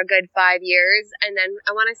 fan for a good 5 years. And then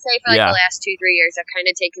I want to say for the last 2-3 years, I've kind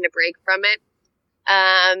of taken a break from it.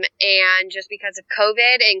 And just because of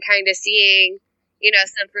COVID and kind of seeing, you know,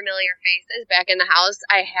 some familiar faces back in the house,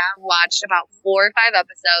 I have watched about 4 or 5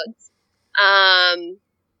 episodes. And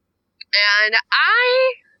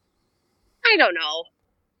I don't know.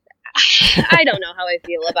 I don't know how I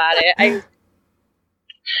feel about it.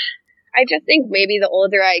 I just think maybe the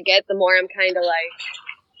older I get, the more I'm kind of like,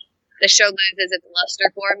 the show loses its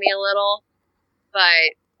luster for me a little.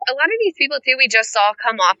 But a lot of these people, too, we just saw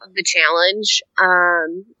come off of the challenge.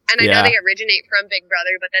 And I know they originate from Big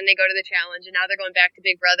Brother, but then they go to the challenge, and now they're going back to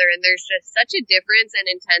Big Brother. And there's just such a difference in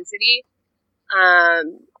intensity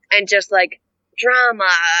and just, like,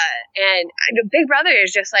 drama. And Big Brother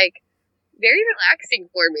is just, like, very relaxing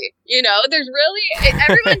for me. You know, there's really,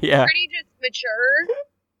 everyone's pretty just mature.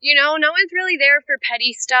 You know, no one's really there for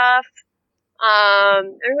petty stuff.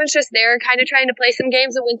 Everyone's just there kind of trying to play some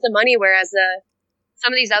games and win some money, whereas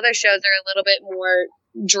some of these other shows are a little bit more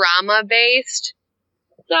drama-based.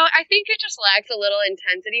 So I think it just lacks a little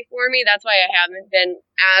intensity for me. That's why I haven't been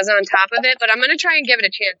as on top of it. But I'm going to try and give it a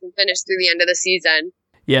chance and finish through the end of the season.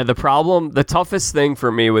 Yeah, the toughest thing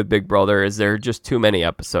for me with Big Brother is there are just too many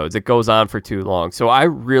episodes. It goes on for too long. So I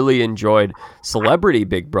really enjoyed Celebrity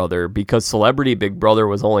Big Brother because Celebrity Big Brother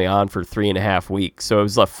was only on for 3.5 weeks. So it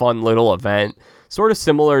was a fun little event, sort of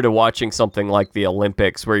similar to watching something like the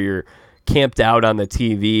Olympics where you're camped out on the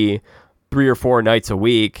TV 3 or 4 nights a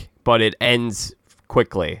week, but it ends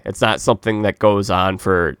quickly. It's not something that goes on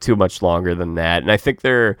for too much longer than that. And I think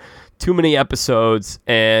there are too many episodes.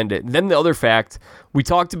 And then the other fact, we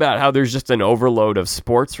talked about how there's just an overload of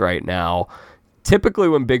sports right now. Typically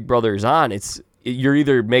when Big Brother's on, you're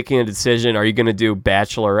either making a decision, are you going to do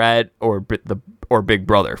Bachelorette or Big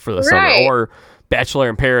Brother for the summer, or Bachelor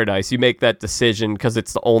in Paradise. You make that decision because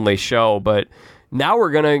it's the only show. But now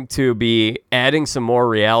we're going to be adding some more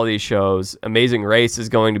reality shows. Amazing Race is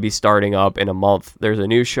going to be starting up in a month. There's a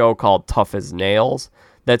new show called Tough as Nails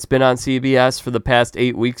that's been on CBS for the past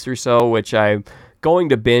 8 weeks or so, which I'm going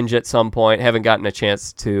to binge at some point. Haven't gotten a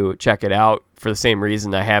chance to check it out for the same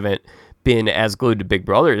reason I haven't been as glued to Big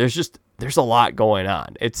Brother. There's a lot going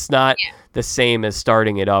on. It's not the same as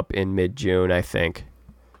starting it up in mid-June, I think.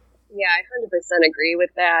 Yeah, I 100% agree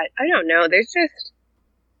with that. I don't know. There's just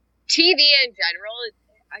TV in general.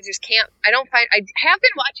 I have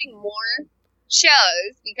been watching more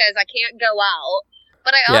shows because I can't go out.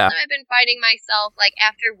 But I also have been finding myself, like,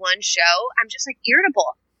 after one show, I'm just, like,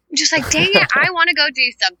 irritable. I'm just like, dang it, I want to go do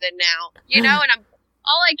something now. You know, and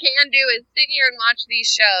all I can do is sit here and watch these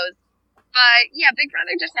shows. But, yeah, Big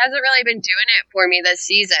Brother just hasn't really been doing it for me this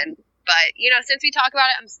season. But, you know, since we talk about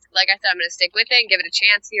it, like I said, I'm going to stick with it and give it a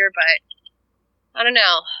chance here. But, I don't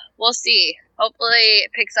know. We'll see. Hopefully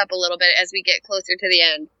it picks up a little bit as we get closer to the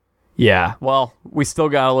end. Yeah, well, we still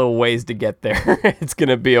got a little ways to get there. It's going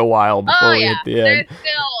to be a while before we hit the end. There's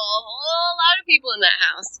still a lot of people in that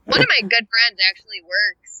house. One of my good friends actually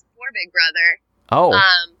works for Big Brother. Oh.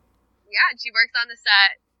 Yeah, and she works on the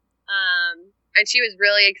set. And she was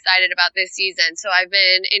really excited about this season. So I've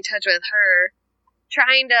been in touch with her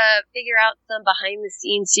trying to figure out some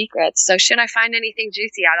behind-the-scenes secrets. So should I find anything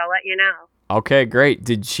juicy out, I'll let you know. Okay, great.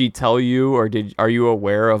 Did she tell you, or are you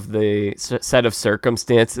aware of the set of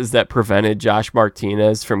circumstances that prevented Josh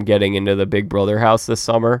Martinez from getting into the Big Brother house this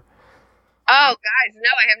summer? Oh, guys, no,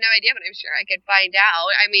 I have no idea, but I'm sure I could find out.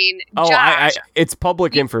 I mean, Josh. It's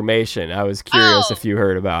public information. I was curious if you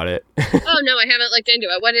heard about it. Oh, no, I haven't looked into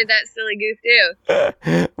it. What did that silly goof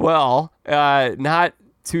do? Well, not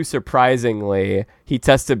too surprisingly, he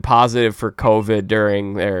tested positive for COVID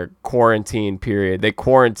during their quarantine period. They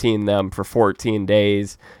quarantined them for 14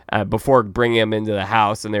 days before bringing them into the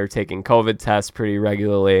house, and they were taking COVID tests pretty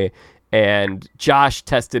regularly. And Josh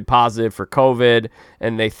tested positive for COVID,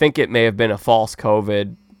 and they think it may have been a false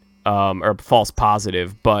COVID or false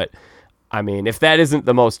positive. But, I mean, if that isn't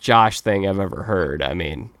the most Josh thing I've ever heard, I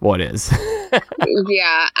mean, what is?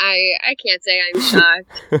 Yeah, I can't say I'm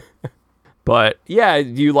shocked. But, yeah,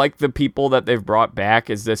 do you like the people that they've brought back?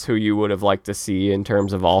 Is this who you would have liked to see in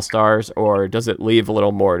terms of All-Stars, or does it leave a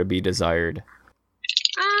little more to be desired?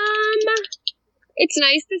 It's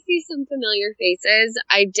nice to see some familiar faces.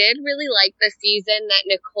 I did really like the season that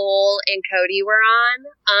Nicole and Cody were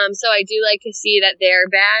on. So I do like to see that they're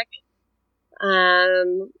back.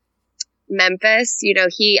 Memphis,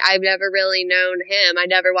 I've never really known him. I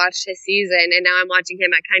never watched his season, and now I'm watching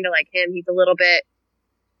him. I kind of like him. He's a little bit,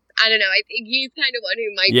 I don't know. I think he's kind of one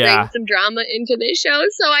who might bring some drama into this show.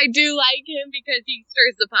 So I do like him because he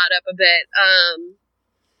stirs the pot up a bit.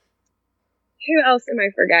 Who else am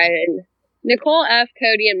I forgetting? Nicole F.,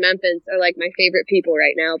 Cody, and Memphis are like my favorite people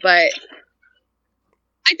right now, but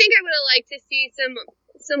I think I would have liked to see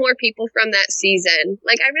some more people from that season.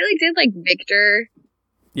 Like, I really did like Victor.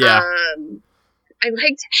 Yeah. I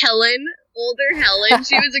liked Helen, older Helen.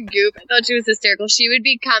 She was a goof. I thought she was hysterical. She would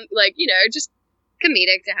be just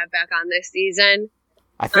comedic to have back on this season.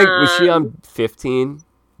 I think was she on 15?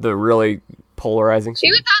 The really polarizing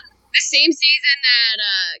season? She was on the same season that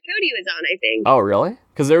Cody was on, I think. Oh, really?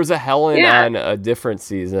 Because there was a Helen on a different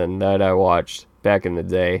season that I watched back in the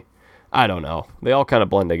day. I don't know. They all kind of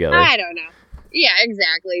blend together. I don't know. Yeah,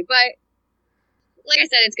 exactly. But like I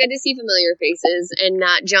said, it's good to see familiar faces and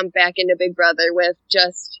not jump back into Big Brother with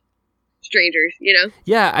just strangers,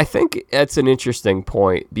 Yeah, I think that's an interesting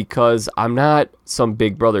point because I'm not some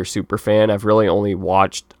Big Brother super fan. I've really only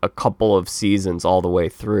watched a couple of seasons all the way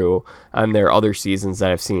through, and there are other seasons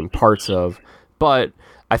that I've seen parts of. But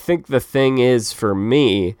I think the thing is, for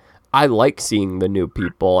me, I like seeing the new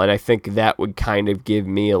people, and I think that would kind of give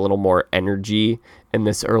me a little more energy in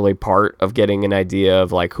this early part of getting an idea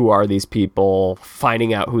of, like, who are these people,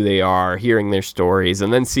 finding out who they are, hearing their stories,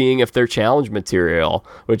 and then seeing if they're challenge material,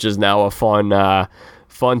 which is now a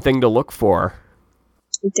fun thing to look for.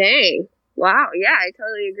 Dang. Wow. Yeah, I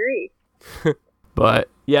totally agree. But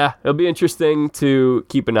yeah, it'll be interesting to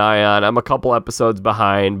keep an eye on. I'm a couple episodes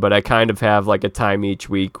behind, but I kind of have like a time each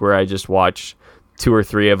week where I just watch 2 or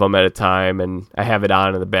 3 of them at a time, and I have it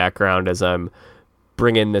on in the background as I'm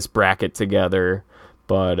bringing this bracket together.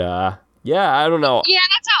 But yeah, I don't know. Yeah,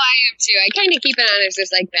 that's how I am too. I kind of keep it on as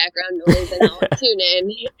just like background noise, and I'll tune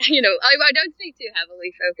in. I don't stay too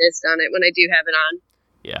heavily focused on it when I do have it on.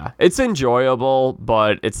 Yeah, it's enjoyable,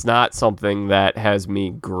 but it's not something that has me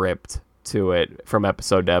gripped to it from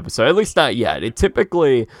episode to episode. At least not yet. It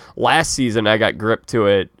typically, last season, I got gripped to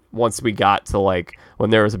it once we got to like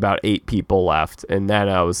when there was about 8 people left, and then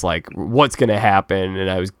I was like, what's going to happen? And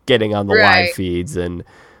I was getting on the live feeds,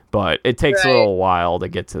 but it takes a little while to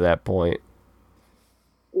get to that point.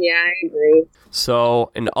 Yeah, I agree.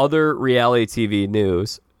 So, in other reality TV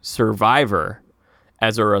news, Survivor,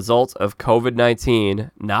 as a result of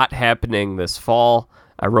COVID-19 not happening this fall,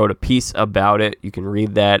 I wrote a piece about it. You can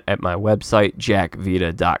read that at my website,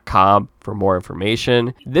 jackvita.com, for more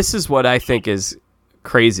information. This is what I think is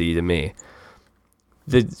crazy to me.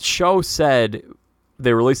 The show said,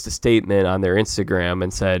 they released a statement on their Instagram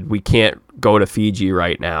and said, we can't go to Fiji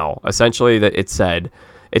right now. Essentially, that it said,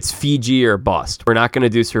 it's Fiji or bust. We're not going to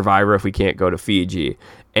do Survivor if we can't go to Fiji.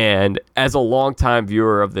 And as a longtime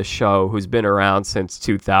viewer of the show who's been around since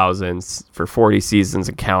 2000 for 40 seasons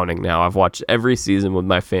and counting now, I've watched every season with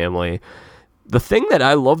my family. The thing that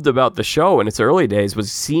I loved about the show in its early days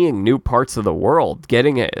was seeing new parts of the world,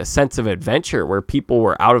 getting a sense of adventure where people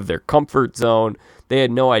were out of their comfort zone. They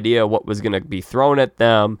had no idea what was going to be thrown at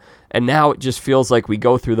them. And now it just feels like we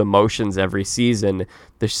go through the motions every season.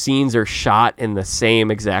 The scenes are shot in the same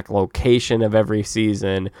exact location of every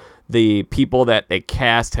season. The people that they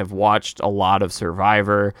cast have watched a lot of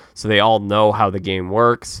Survivor, so they all know how the game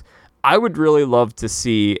works. I would really love to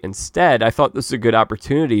see, instead, I thought this was a good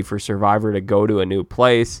opportunity for Survivor to go to a new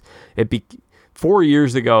place. 4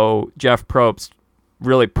 years ago, Jeff Probst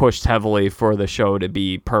really pushed heavily for the show to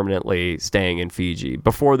be permanently staying in Fiji.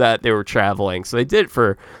 Before that, they were traveling. So they did it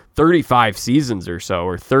for 35 seasons or so,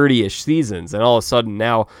 or 30-ish seasons. And all of a sudden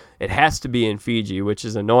now it has to be in Fiji, which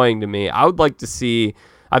is annoying to me. I would like to see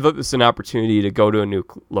I thought this was an opportunity to go to a new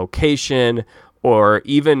location or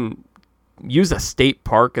even use a state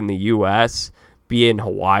park in the U.S., be in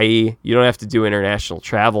Hawaii. You don't have to do international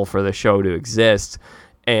travel for the show to exist.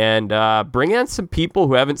 And bring in some people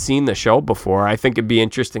who haven't seen the show before. I think it'd be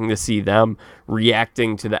interesting to see them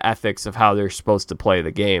reacting to the ethics of how they're supposed to play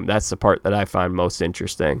the game. That's the part that I find most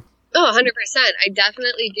interesting. Oh, 100%. I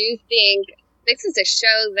definitely do think this is a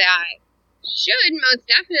show that should most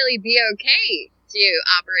definitely be okay to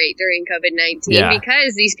operate during COVID-19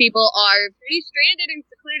 because these people are pretty stranded and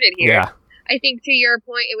secluded here. Yeah. I think to your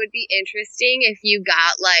point, it would be interesting if you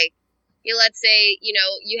got let's say,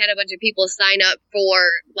 you had a bunch of people sign up for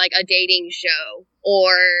like a dating show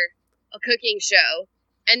or a cooking show.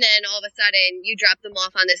 And then all of a sudden you drop them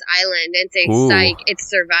off on this island and say, psych, it's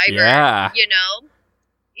Survivor. Yeah. Would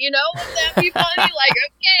that be funny? Like,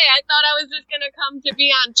 okay, I thought I was just going to come to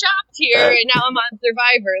be on Chopped here and now I'm on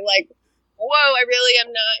Survivor. Like, whoa, I really am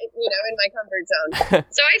not, in my comfort zone.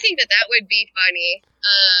 So I think that would be funny.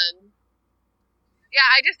 Yeah,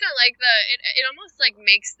 I just don't like it almost like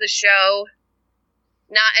makes the show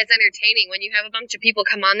not as entertaining when you have a bunch of people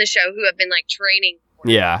come on the show who have been like training for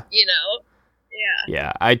it, Yeah.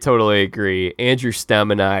 Yeah, I totally agree. Andrew Stem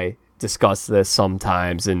and I discuss this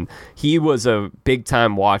sometimes, and he was a big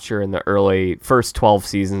time watcher in the early first 12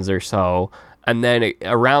 seasons or so. And then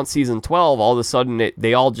around season 12, all of a sudden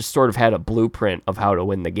they all just sort of had a blueprint of how to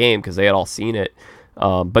win the game because they had all seen it.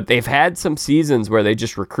 But they've had some seasons where they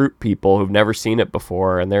just recruit people who've never seen it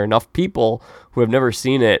before, and there are enough people who have never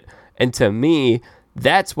seen it. And to me,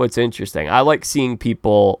 that's what's interesting. I like seeing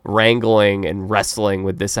people wrangling and wrestling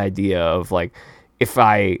with this idea of like, if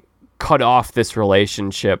I cut off this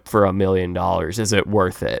relationship for $1 million, is it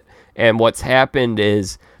worth it? And what's happened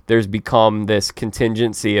is there's become this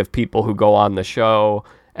contingency of people who go on the show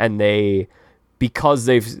and because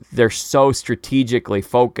they're so strategically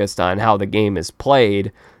focused on how the game is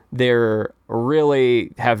played, they're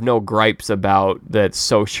really have no gripes about the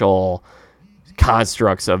social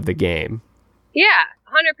constructs of the game. Yeah,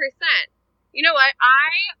 100%. You know what? I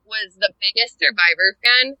was the biggest Survivor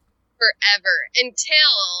fan forever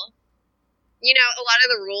until, a lot of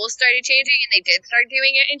the rules started changing and they did start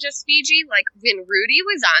doing it in just Fiji. Like when Rudy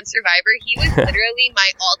was on Survivor, he was literally my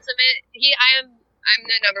ultimate. I'm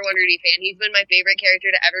the number one Rudy fan. He's been my favorite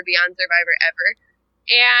character to ever be on Survivor ever.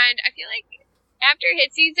 And I feel like after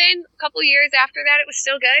hit season, a couple years after that, it was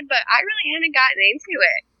still good, but I really hadn't gotten into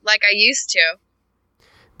it like I used to.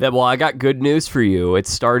 Well, I got good news for you. It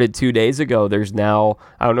started 2 days ago. There's now,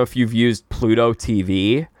 I don't know if you've used Pluto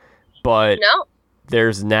TV, but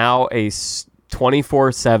there's now a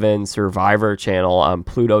 24/7 Survivor channel on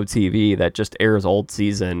Pluto TV that just airs old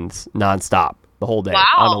seasons nonstop the whole day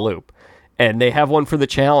on a loop. And they have one for the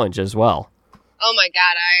challenge as well. Oh my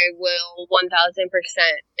God, I will 1,000%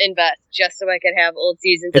 invest just so I could have old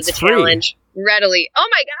seasons of the challenge readily. Oh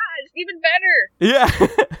my God, even better. Yeah.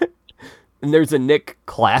 And there's a Nick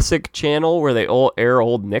Classic channel where they all air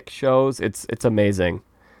old Nick shows. It's amazing.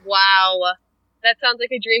 Wow. That sounds like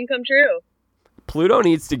a dream come true. Pluto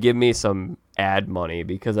needs to give me some ad money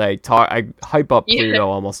because I hype up Pluto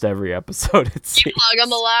almost every episode. You plug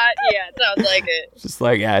them a lot? Yeah, it sounds like it. It's just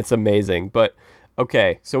like, it's amazing. But,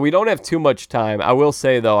 okay, so we don't have too much time. I will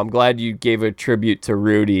say, though, I'm glad you gave a tribute to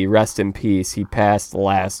Rudy. Rest in peace. He passed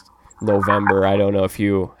last November. I don't know if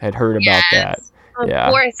you had heard about that. Of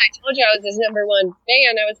course. I told you I was his number one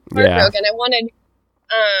fan. I was heartbroken. I wanted...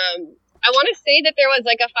 I want to say that there was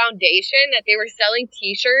like a foundation that they were selling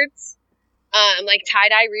t-shirts, like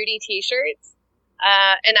tie-dye Rudy t-shirts.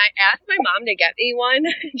 And I asked my mom to get me one.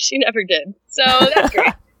 She never did. So that's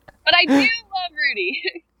great. But I do love Rudy.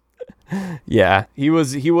 Yeah, he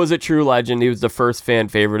was a true legend. He was the first fan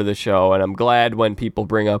favorite of the show. And I'm glad when people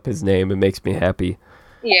bring up his name. It makes me happy.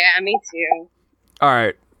 Yeah, me too. All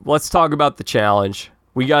right, let's talk about the challenge.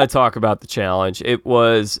 We got to talk about the challenge. It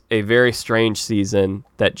was a very strange season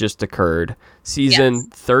that just occurred. Season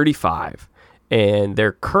 35. And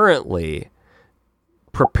they're currently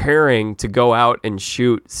preparing to go out and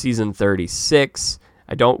shoot season 36.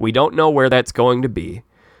 We don't know where that's going to be,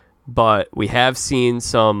 but we have seen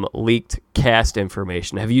some leaked cast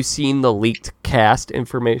information. Have you seen the leaked cast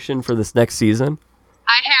information for this next season?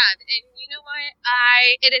 I have. And you know what?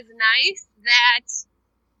 It is nice that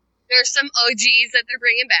there's some OGs that they're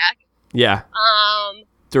bringing back. Yeah.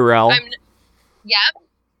 Darrell. Yep, 100%.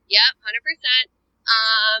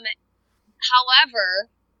 However,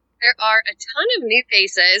 there are a ton of new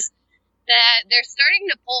faces that they're starting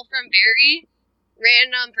to pull from very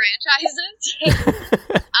random franchises.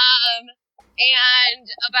 And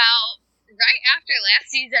about right after last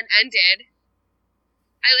season ended,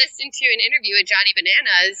 I listened to an interview with Johnny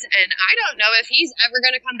Bananas, and I don't know if he's ever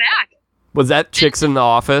going to come back. Was that Chicks in the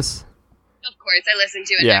Office? Of course, I listen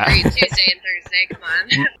to it every Tuesday and Thursday. Come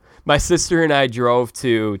on. My sister and I drove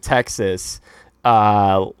to Texas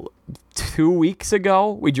 2 weeks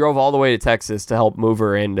ago. We drove all the way to Texas to help move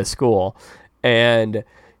her into school. And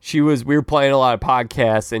we were playing a lot of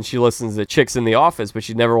podcasts, and she listens to Chicks in the Office, but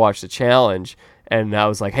she'd never watched The Challenge. And I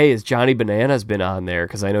was like, hey, has Johnny Bananas been on there?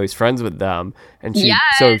 Because I know he's friends with them. And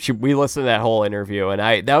we listened to that whole interview.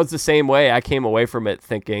 And that was the same way. I came away from it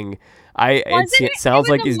thinking, it sounds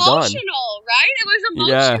like he's done. It was emotional, right? It was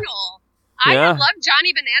emotional. I have loved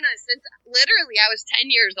Johnny Bananas since literally I was 10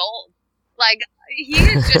 years old. Like, he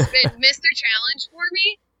has just been Mr. Challenge for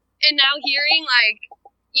me. And now hearing, like,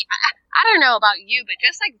 I don't know about you, but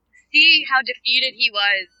just, like, see how defeated he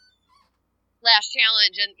was last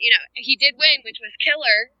challenge. And, you know, he did win, which was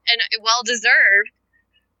killer and well-deserved.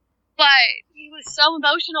 But he was so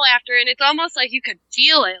emotional after, and it's almost like you could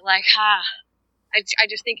feel it. Like, I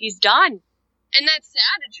just think he's done. And that's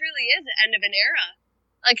sad. It truly is the end of an era.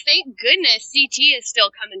 Like, thank goodness CT is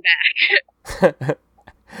still coming back.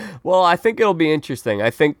 Well, I think it'll be interesting. I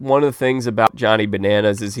think one of the things about Johnny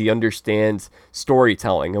Bananas is he understands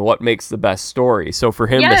storytelling and what makes the best story. So for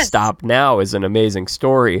him to stop now is an amazing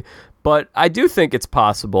story. But I do think it's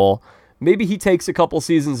possible. Maybe he takes a couple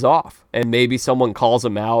seasons off and maybe someone calls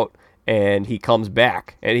him out and he comes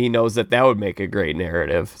back and he knows that would make a great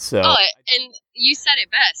narrative. So, and you said it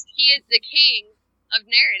best. He is the king of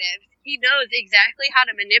narratives. He knows exactly how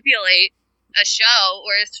to manipulate a show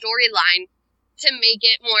or a storyline to make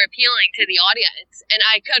it more appealing to the audience. And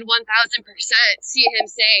I could 1000% see him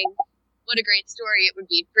saying, what a great story it would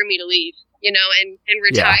be for me to leave, you know, and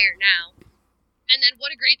retire now. And then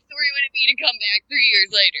what a great story would it be to come back 3 years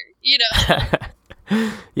later, you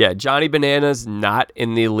know? Yeah, Johnny Bananas not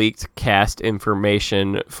in the leaked cast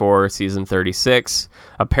information for season 36.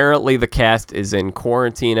 Apparently the cast is in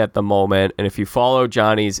quarantine at the moment, and if you follow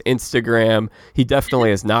Johnny's Instagram, he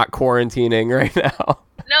definitely is not quarantining right now.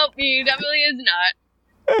 Nope, he definitely is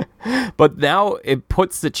not. But now it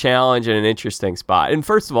puts the challenge in an interesting spot. And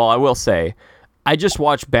first of all, I will say, I just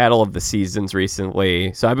watched Battle of the Seasons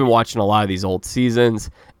recently, so I've been watching a lot of these old seasons,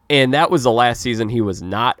 and that was the last season he was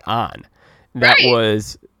not on. That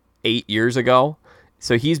was 8 years ago.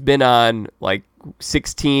 So he's been on like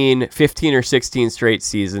 15 or 16 straight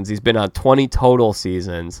seasons. He's been on 20 total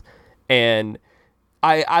seasons. And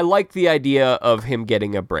I like the idea of him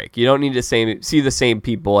getting a break. You don't need to see the same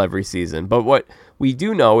people every season. But what we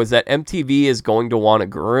do know is that MTV is going to want to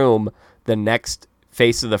groom the next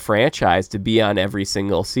face of the franchise to be on every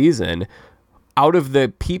single season. Out of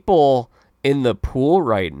the people in the pool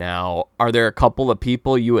right now, are there a couple of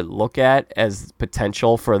people you would look at as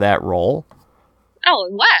potential for that role? Oh,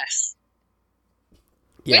 Wes.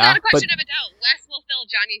 Yeah, without a question of a doubt, Wes will fill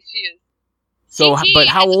Johnny's shoes. So, but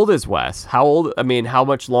how old is Wes? How old? I mean, how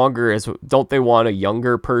much longer don't they want a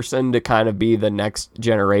younger person to kind of be the next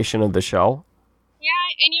generation of the show? Yeah,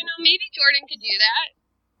 and you know, maybe Jordan could do that.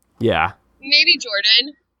 Yeah. Maybe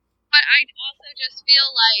Jordan. But I also just feel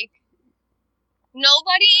like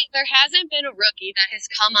there hasn't been a rookie that has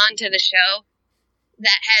come onto the show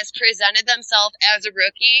that has presented themselves as a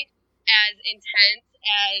rookie as intense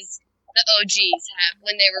as the OGs have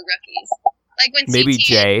when they were rookies. Like when maybe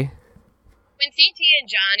Jay. When CT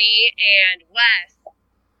and Johnny and Wes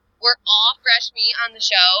were all fresh meat on the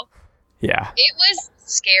show, yeah, it was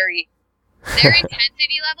scary. Their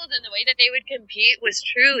intensity levels and the way that they would compete was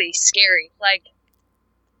truly scary. Like,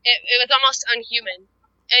 it was almost unhuman.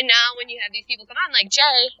 And now when you have these people come on, like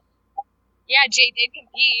Jay, Jay did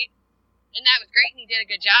compete, and that was great, and he did a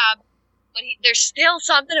good job. But there's still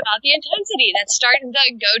something about the intensity that's starting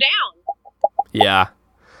to go down.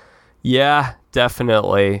 Yeah,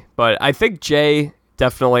 definitely. But I think Jay,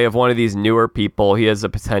 definitely of one of these newer people, he has the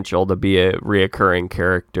potential to be a reoccurring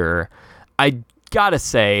character. I gotta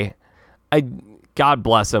say, God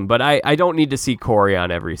bless him, but I don't need to see Corey on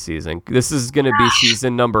every season. This is going to be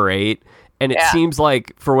season number 8, and it seems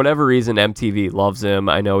like, for whatever reason, MTV loves him.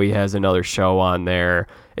 I know he has another show on there.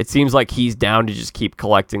 It seems like he's down to just keep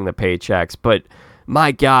collecting the paychecks, but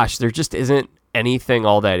my gosh, there just isn't anything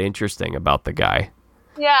all that interesting about the guy.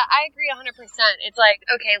 Yeah, I agree 100%. It's like,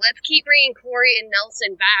 okay, let's keep bringing Corey and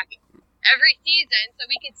Nelson back every season so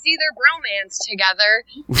we can see their bromance together,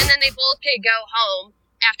 and then they both could go home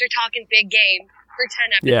after talking big game for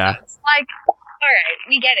 10 episodes. Yeah. Like, all right,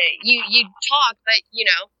 we get it. You talk, but, you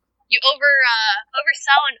know, you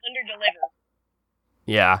oversell and underdeliver.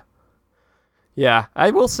 Yeah. Yeah,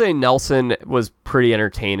 I will say Nelson was pretty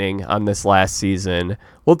entertaining on this last season.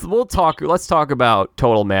 Let's talk about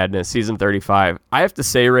Total Madness season 35. I have to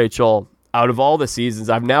say, Rachel, out of all the seasons,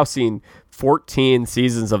 I've now seen 14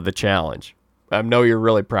 seasons of the challenge. I know you're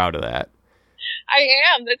really proud of that. I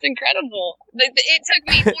am. That's incredible. It took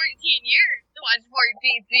me 14 years to watch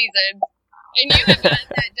 14 seasons, and you have gotten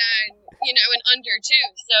that done, in under 2.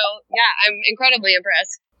 So yeah, I'm incredibly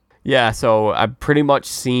impressed. Yeah, so I've pretty much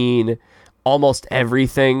seen almost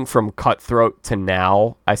everything from Cutthroat to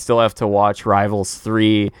now. I still have to watch Rivals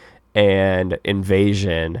 3 and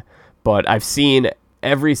Invasion, but I've seen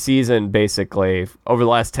every season basically over the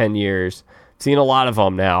last 10 years. I've seen a lot of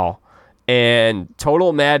them now, and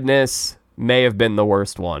Total Madness may have been the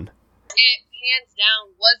worst one. It, hands down,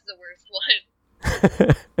 was the worst one.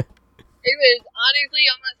 It was honestly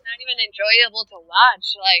almost not even enjoyable to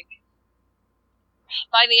watch. Like,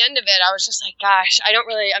 by the end of it, I was just like, gosh, I'm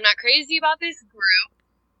not crazy about this group.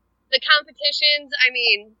 The competitions, I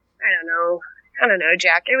don't know,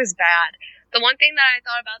 Jack. It was bad. The one thing that I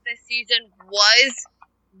thought about this season was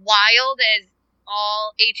wild as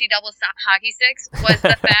all HE double hockey sticks was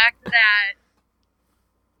the fact that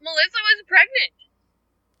Melissa was pregnant.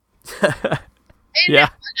 And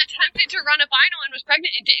attempted to run a final and was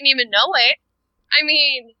pregnant and didn't even know it. I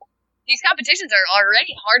mean, these competitions are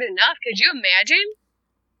already hard enough. Could you imagine?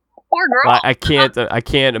 Poor girl. I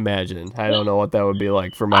can't imagine. I don't know what that would be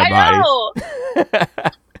like for my body.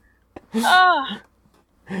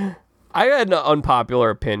 I had an unpopular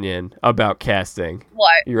opinion about casting.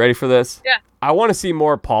 What? You ready for this? Yeah. I want to see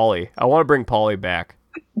more Paulie. I want to bring Paulie back.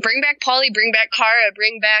 Bring back Paulie, bring back Cara,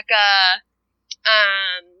 bring back,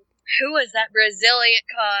 who was that Brazilian,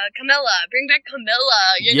 Camilla, bring back Camilla,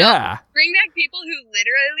 know? Bring back people who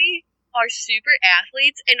literally are super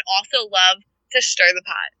athletes and also love to stir the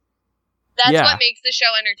pot. That's what makes the show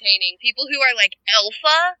entertaining. People who are like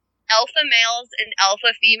alpha males and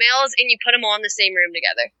alpha females, and you put them all in the same room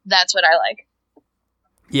together. That's what I like.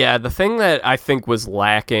 Yeah, the thing that I think was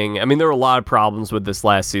lacking, there were a lot of problems with this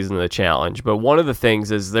last season of the challenge, but one of the things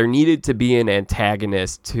is there needed to be an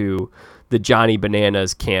antagonist to the Johnny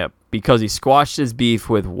Bananas camp because he squashed his beef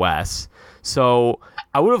with Wes. So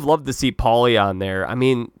I would have loved to see Paulie on there.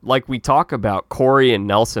 Like we talk about Corey and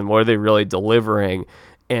Nelson, what are they really delivering?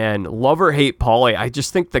 And love or hate Paulie, I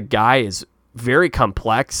just think the guy is very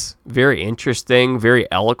complex, very interesting, very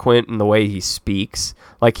eloquent in the way he speaks.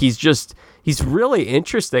 Like he's really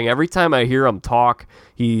interesting. Every time I hear him talk,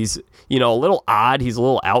 he's, a little odd. He's a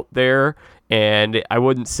little out there. And I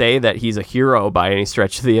wouldn't say that he's a hero by any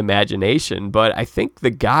stretch of the imagination, but I think the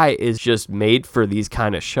guy is just made for these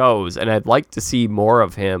kind of shows. And I'd like to see more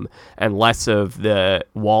of him and less of the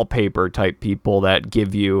wallpaper type people that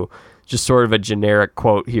give you just sort of a generic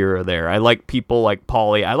quote here or there. I like people like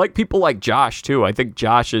Paulie. I like people like Josh, too. I think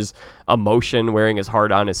Josh's emotion, wearing his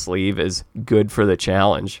heart on his sleeve, is good for the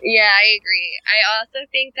challenge. Yeah, I agree. I also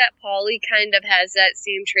think that Paulie kind of has that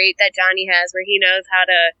same trait that Johnny has, where he knows how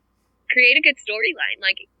to create a good storyline.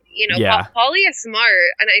 Like, Paulie is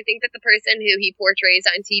smart, and I think that the person who he portrays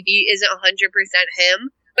on TV isn't 100% him,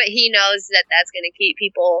 but he knows that that's going to keep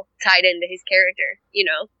people tied into his character,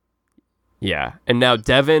 Yeah, and now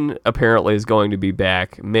Devin apparently is going to be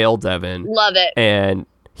back, male Devin. Love it. And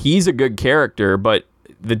he's a good character, but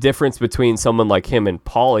the difference between someone like him and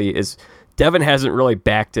Paulie is Devin hasn't really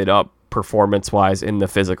backed it up performance-wise in the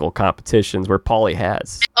physical competitions where Paulie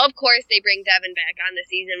has. Of course they bring Devin back on the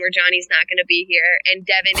season where Johnny's not going to be here, and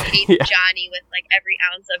Devin hates Johnny with like every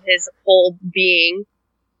ounce of his whole being.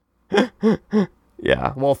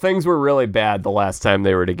 Yeah, well, things were really bad the last time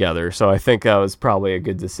they were together, so I think that was probably a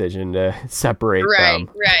good decision to separate them.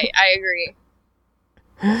 Right, I agree.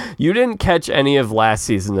 You didn't catch any of last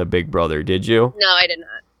season of Big Brother, did you? No, I did not.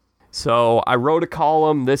 So I wrote a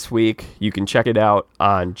column this week. You can check it out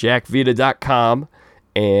on jackvita.com,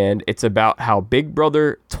 and it's about how Big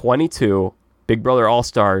Brother 22, Big Brother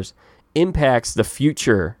All-Stars, impacts the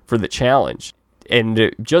future for the challenge.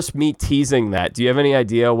 And just me teasing that, do you have any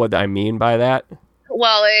idea what I mean by that?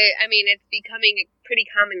 Well, it's becoming a pretty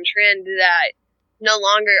common trend that no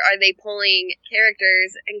longer are they pulling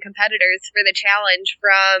characters and competitors for the challenge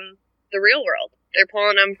from the real world. They're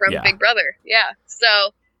pulling them from Big Brother. Yeah.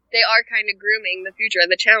 So they are kind of grooming the future of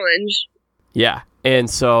the challenge. Yeah. And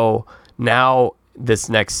so now this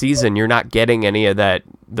next season, you're not getting any of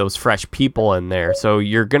those fresh people in there. So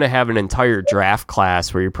you're going to have an entire draft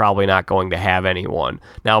class where you're probably not going to have anyone.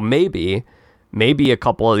 Now, maybe a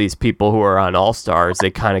couple of these people who are on All-Stars,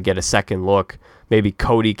 they kind of get a second look. Maybe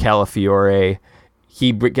Cody Calafiore,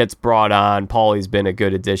 he gets brought on. Paulie's been a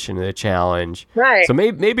good addition to the challenge. Right. So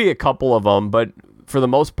maybe a couple of them, but for the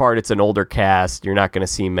most part, it's an older cast. You're not going to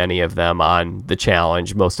see many of them on The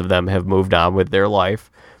Challenge. Most of them have moved on with their life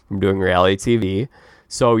from doing reality TV.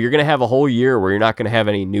 So you're going to have a whole year where you're not going to have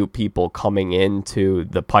any new people coming into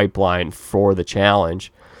the pipeline for The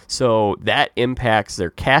Challenge. So that impacts their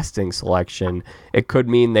casting selection. It could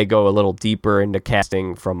mean they go a little deeper into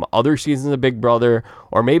casting from other seasons of Big Brother,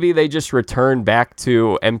 or maybe they just return back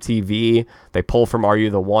to MTV. They pull from Are You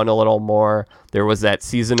the One a little more. There was that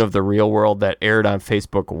season of The Real World that aired on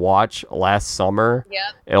Facebook Watch last summer.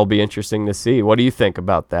 Yep. It'll be interesting to see. What do you think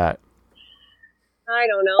about that? I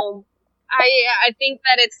don't know. I think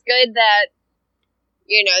that it's good that,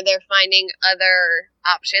 they're finding other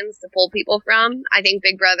options to pull people from. I think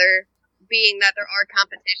Big Brother, being that there are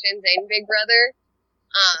competitions in Big Brother,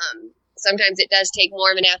 sometimes it does take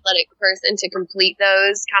more of an athletic person to complete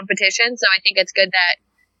those competitions. So I think it's good that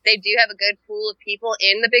they do have a good pool of people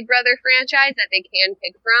in the Big Brother franchise that they can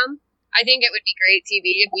pick from. I think it would be great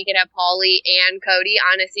TV if we could have Paulie and Cody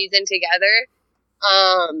on a season together.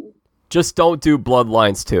 Just don't do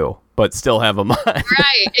Bloodlines 2, but still have them on.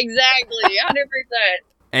 Right, exactly, 100%.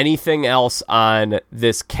 Anything else on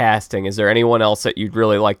this casting? Is there anyone else that you'd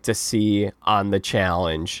really like to see on The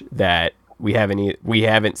Challenge that we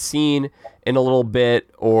haven't seen in a little bit,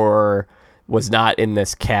 or was not in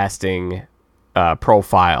this casting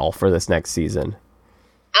profile for this next season?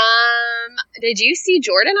 Did you see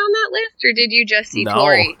Jordan on that list, or did you just see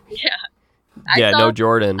Tori? Yeah. No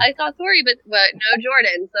Jordan. I saw Tori, but no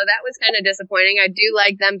Jordan. So that was kind of disappointing. I do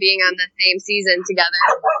like them being on the same season together.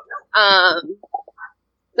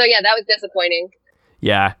 So yeah, that was disappointing.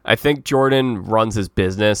 Yeah, I think Jordan runs his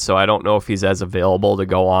business, so I don't know if he's as available to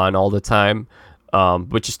go on all the time,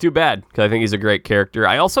 which is too bad because I think he's a great character.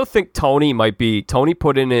 I also think Tony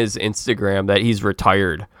put in his Instagram that he's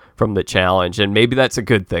retired from The Challenge, and maybe that's a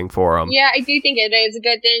good thing for him. Yeah, I do think it is a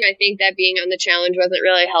good thing. I think that being on The Challenge wasn't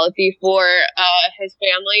really healthy for his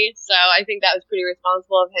family, so I think that was pretty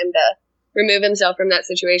responsible of him to remove himself from that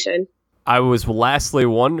situation. I was lastly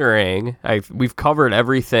wondering, we've covered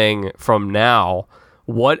everything from now.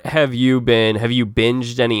 What have you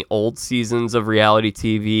binged any old seasons of reality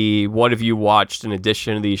TV? What have you watched in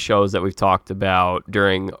addition to these shows that we've talked about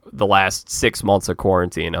during the last 6 months of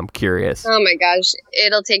quarantine? I'm curious. Oh my gosh.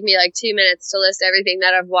 It'll take me like 2 minutes to list everything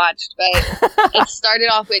that I've watched, but it started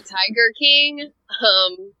off with Tiger King.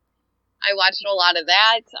 I watched a lot of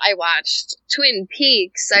that. I watched Twin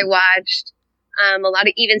Peaks. I watched a lot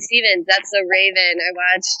of Even Stevens. That's a Raven. I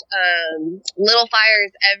watched Little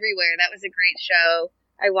Fires Everywhere. That was a great show.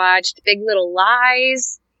 I watched Big Little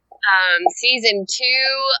Lies, season 2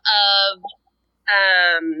 of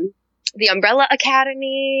The Umbrella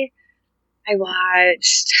Academy. I've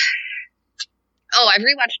rewatched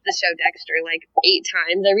the show Dexter like 8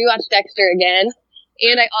 times. I rewatched Dexter again,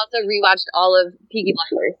 and I also rewatched all of Peaky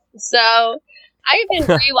Blinders. So I've been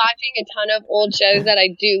rewatching a ton of old shows that I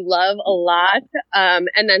do love a lot,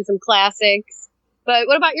 and then some classics. But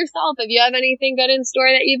what about yourself? Have you have anything good in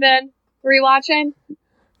store that you've been rewatching?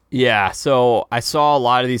 Yeah, so I saw a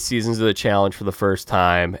lot of these seasons of The Challenge for the first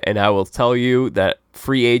time, and I will tell you that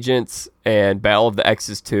Free Agents and Battle of the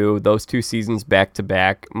Exes 2, those 2 seasons back to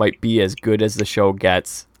back, might be as good as the show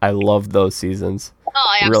gets. I loved those seasons.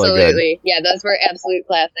 Oh, absolutely. Really good. Yeah, those were absolute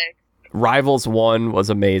classics. Rivals 1 was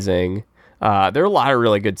amazing. There are a lot of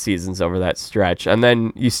really good seasons over that stretch, and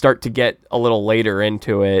then you start to get a little later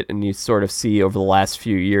into it, and you sort of see over the last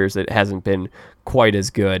few years it hasn't been quite as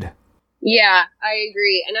good. Yeah, I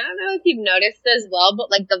agree. And I don't know if you've noticed as well,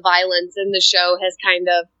 but like the violence in the show has kind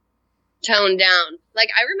of toned down. Like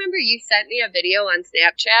I remember you sent me a video on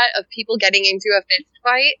Snapchat of people getting into a fist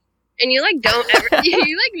fight, and you like don't ever you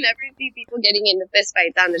like never see people getting into fist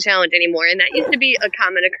fights on The Challenge anymore, and that used to be a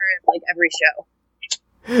common occurrence like every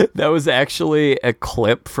show. That was actually a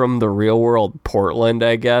clip from The Real World Portland,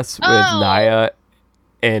 I guess, with Naya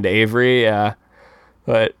and Avery. Yeah.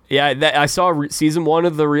 But yeah, I saw season 1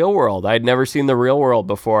 of The Real World. I'd never seen The Real World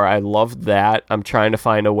before. I loved that. I'm trying to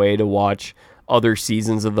find a way to watch other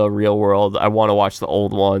seasons of The Real World. I want to watch the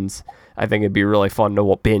old ones. I think it'd be really fun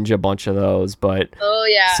to binge a bunch of those. But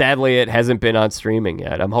sadly, it hasn't been on streaming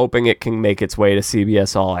yet. I'm hoping it can make its way to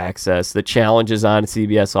CBS All Access. The Challenge is on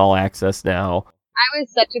CBS All Access now. I was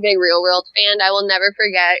such a big Real World fan. I will never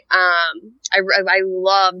forget. I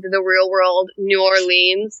loved The Real World New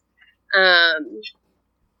Orleans.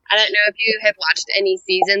 I don't know if you have watched any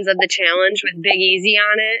seasons of The Challenge with Big Easy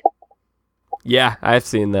on it. Yeah, I've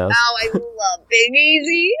seen those. Oh, I love Big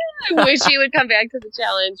Easy. I wish he would come back to The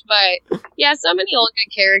Challenge. But yeah, so many old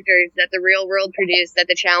good characters that The Real World produced that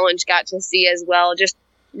The Challenge got to see as well. Just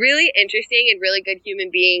really interesting and really good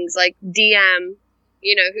human beings like DM.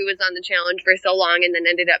 who was on the challenge for so long and then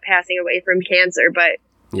ended up passing away from cancer. But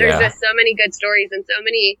there's just so many good stories and so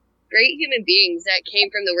many great human beings that came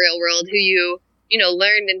from the real world who you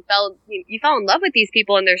learned and fell in love with these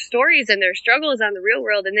people and their stories and their struggles on the real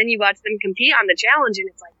world. And then you watch them compete on the challenge and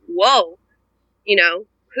it's like, whoa,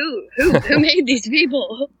 who made these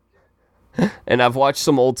people? And I've watched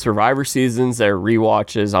some old Survivor seasons. They're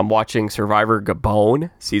rewatches. I'm watching Survivor Gabon,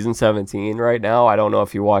 season 17 right now. I don't know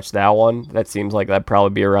if you watched that one. That seems like that'd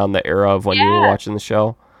probably be around the era of when you were watching the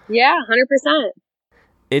show. Yeah, 100%.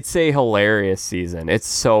 It's a hilarious season. It's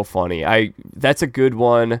so funny. That's a good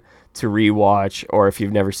one to rewatch, or if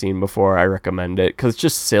you've never seen before, I recommend it because it's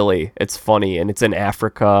just silly. It's funny, and it's in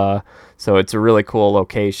Africa, so it's a really cool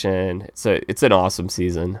location. It's an awesome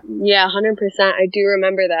season. Yeah, 100%. I do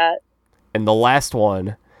remember that. And the last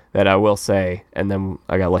one that I will say, and then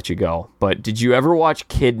I gotta let you go, but did you ever watch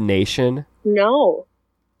Kid Nation? No.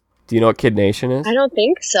 Do you know what Kid Nation is? I don't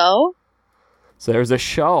think so. So there's a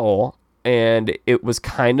show, and it was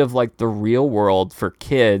kind of like the real world for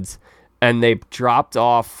kids, and they dropped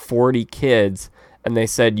off 40 kids, and they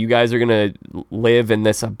said, you guys are going to live in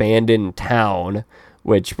this abandoned town,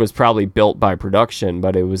 which was probably built by production,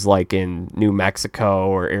 but it was like in New Mexico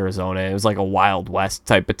or Arizona. It was like a Wild West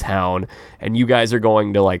type of town, and you guys are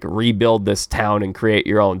going to like rebuild this town and create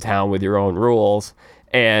your own town with your own rules.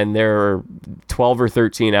 And there are 12 or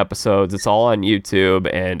 13 episodes. It's all on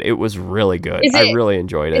YouTube, and it was really good. I really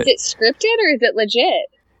enjoyed it. Is it scripted or is it legit?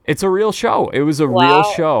 It's a real show. It was a real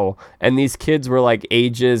show. And these kids were like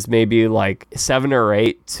ages maybe like 7 or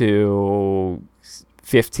 8 to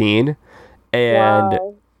 15. And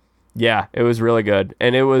yeah, it was really good.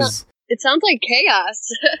 And it was... It sounds like chaos.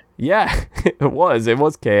 Yeah, it was. It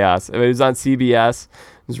was chaos. It was on CBS.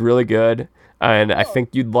 It was really good. And I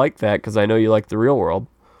think you'd like that because I know you like the real world.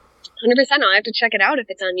 100%. I'll have to check it out if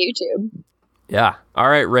it's on YouTube. Yeah. All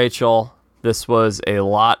right, Rachel. This was a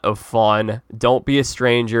lot of fun. Don't be a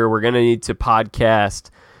stranger. We're going to need to podcast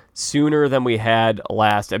sooner than we had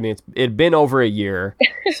last. I mean, it'd been over a year.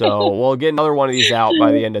 So we'll get another one of these out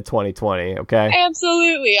by the end of 2020, okay?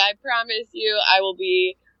 Absolutely. I promise you I will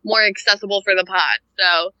be more accessible for the pod.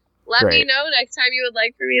 So... Let me know next time you would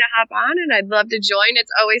like for me to hop on, and I'd love to join.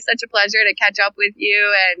 It's always such a pleasure to catch up with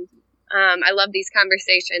you, and I love these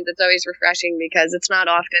conversations. It's always refreshing because it's not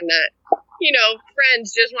often that,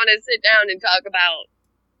 friends just want to sit down and talk about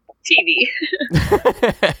TV.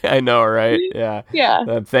 I know, right? Yeah. Yeah.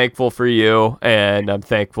 I'm thankful for you, and I'm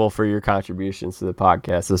thankful for your contributions to the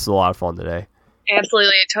podcast. This was a lot of fun today.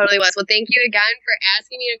 Absolutely. It totally was. Well, thank you again for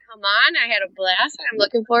asking me to come on. I had a blast, and I'm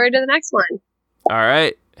looking forward to the next one. All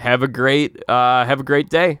right. Have a great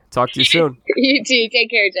day. Talk to you soon. You too. Take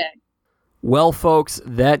care, Jack. Well, folks,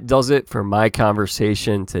 that does it for my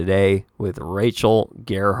conversation today with Rachel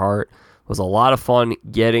Gerhart. It was a lot of fun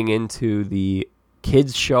getting into the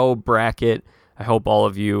kids show bracket. I hope all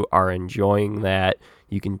of you are enjoying that.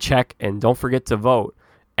 You can check and don't forget to vote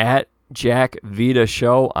at Jack Vita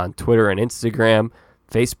Show on Twitter and Instagram,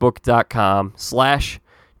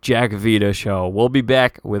 facebook.com/Jack Vita Show. We'll be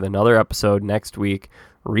back with another episode next week,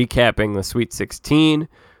 recapping the Sweet 16,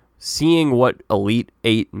 seeing what Elite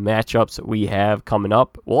 8 matchups we have coming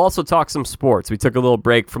up. We'll also talk some sports. We took a little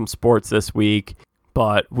break from sports this week,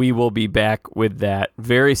 but we will be back with that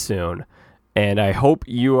very soon. And I hope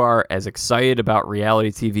you are as excited about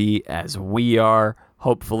reality TV as we are.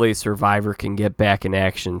 Hopefully Survivor can get back in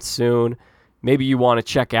action soon. Maybe you want to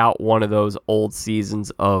check out one of those old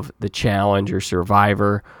seasons of The Challenge or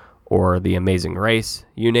Survivor or The Amazing Race,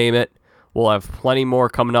 you name it. We'll have plenty more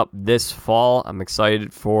coming up this fall. I'm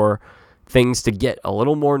excited for things to get a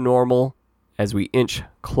little more normal as we inch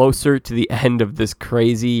closer to the end of this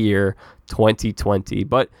crazy year, 2020.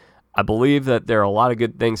 But I believe that there are a lot of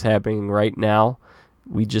good things happening right now.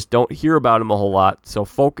 We just don't hear about them a whole lot. So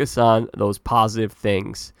focus on those positive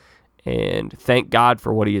things. And thank God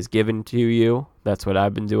for what he has given to you. That's what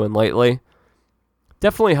I've been doing lately.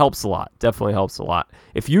 Definitely helps a lot.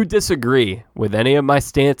 If you disagree with any of my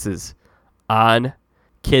stances on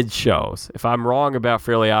kids shows, if I'm wrong about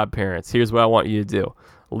Fairly Odd Parents, here's what I want you to do.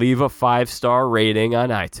 Leave a 5-star rating on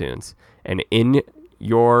iTunes. And in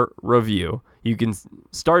your review, you can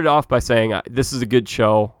start it off by saying, this is a good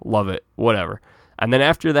show, love it, whatever. And then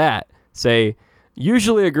after that, say,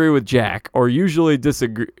 usually agree with Jack, or usually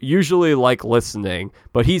disagree, usually like listening,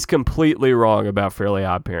 but he's completely wrong about Fairly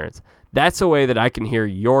Odd Parents. That's a way that I can hear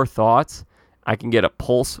your thoughts. I can get a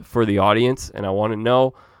pulse for the audience, and I want to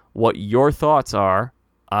know what your thoughts are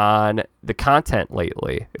on the content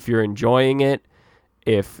lately. If you're enjoying it,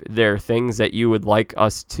 if there are things that you would like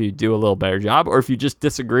us to do a little better job, or if you just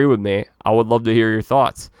disagree with me, I would love to hear your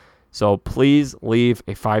thoughts. So please leave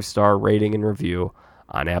a 5-star rating and review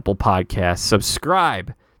on Apple Podcasts.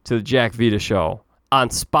 Subscribe to the Jack Vita Show on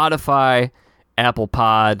Spotify, Apple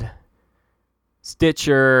Pod,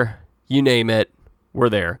 Stitcher, you name it. We're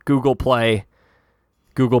there. Google Play,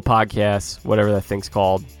 Google Podcasts, whatever that thing's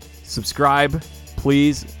called. Subscribe.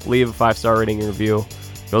 Please leave a 5-star rating and review.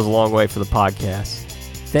 It goes a long way for the podcast.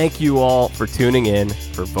 Thank you all for tuning in,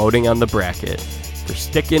 for voting on the bracket, for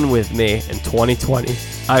sticking with me in 2020.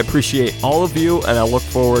 I appreciate all of you, and I look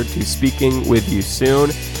forward to speaking with you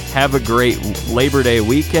soon. Have a great Labor Day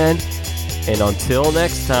weekend. And until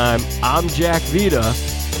next time, I'm Jack Vita,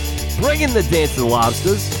 bringing the Dance of the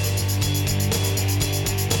Lobsters.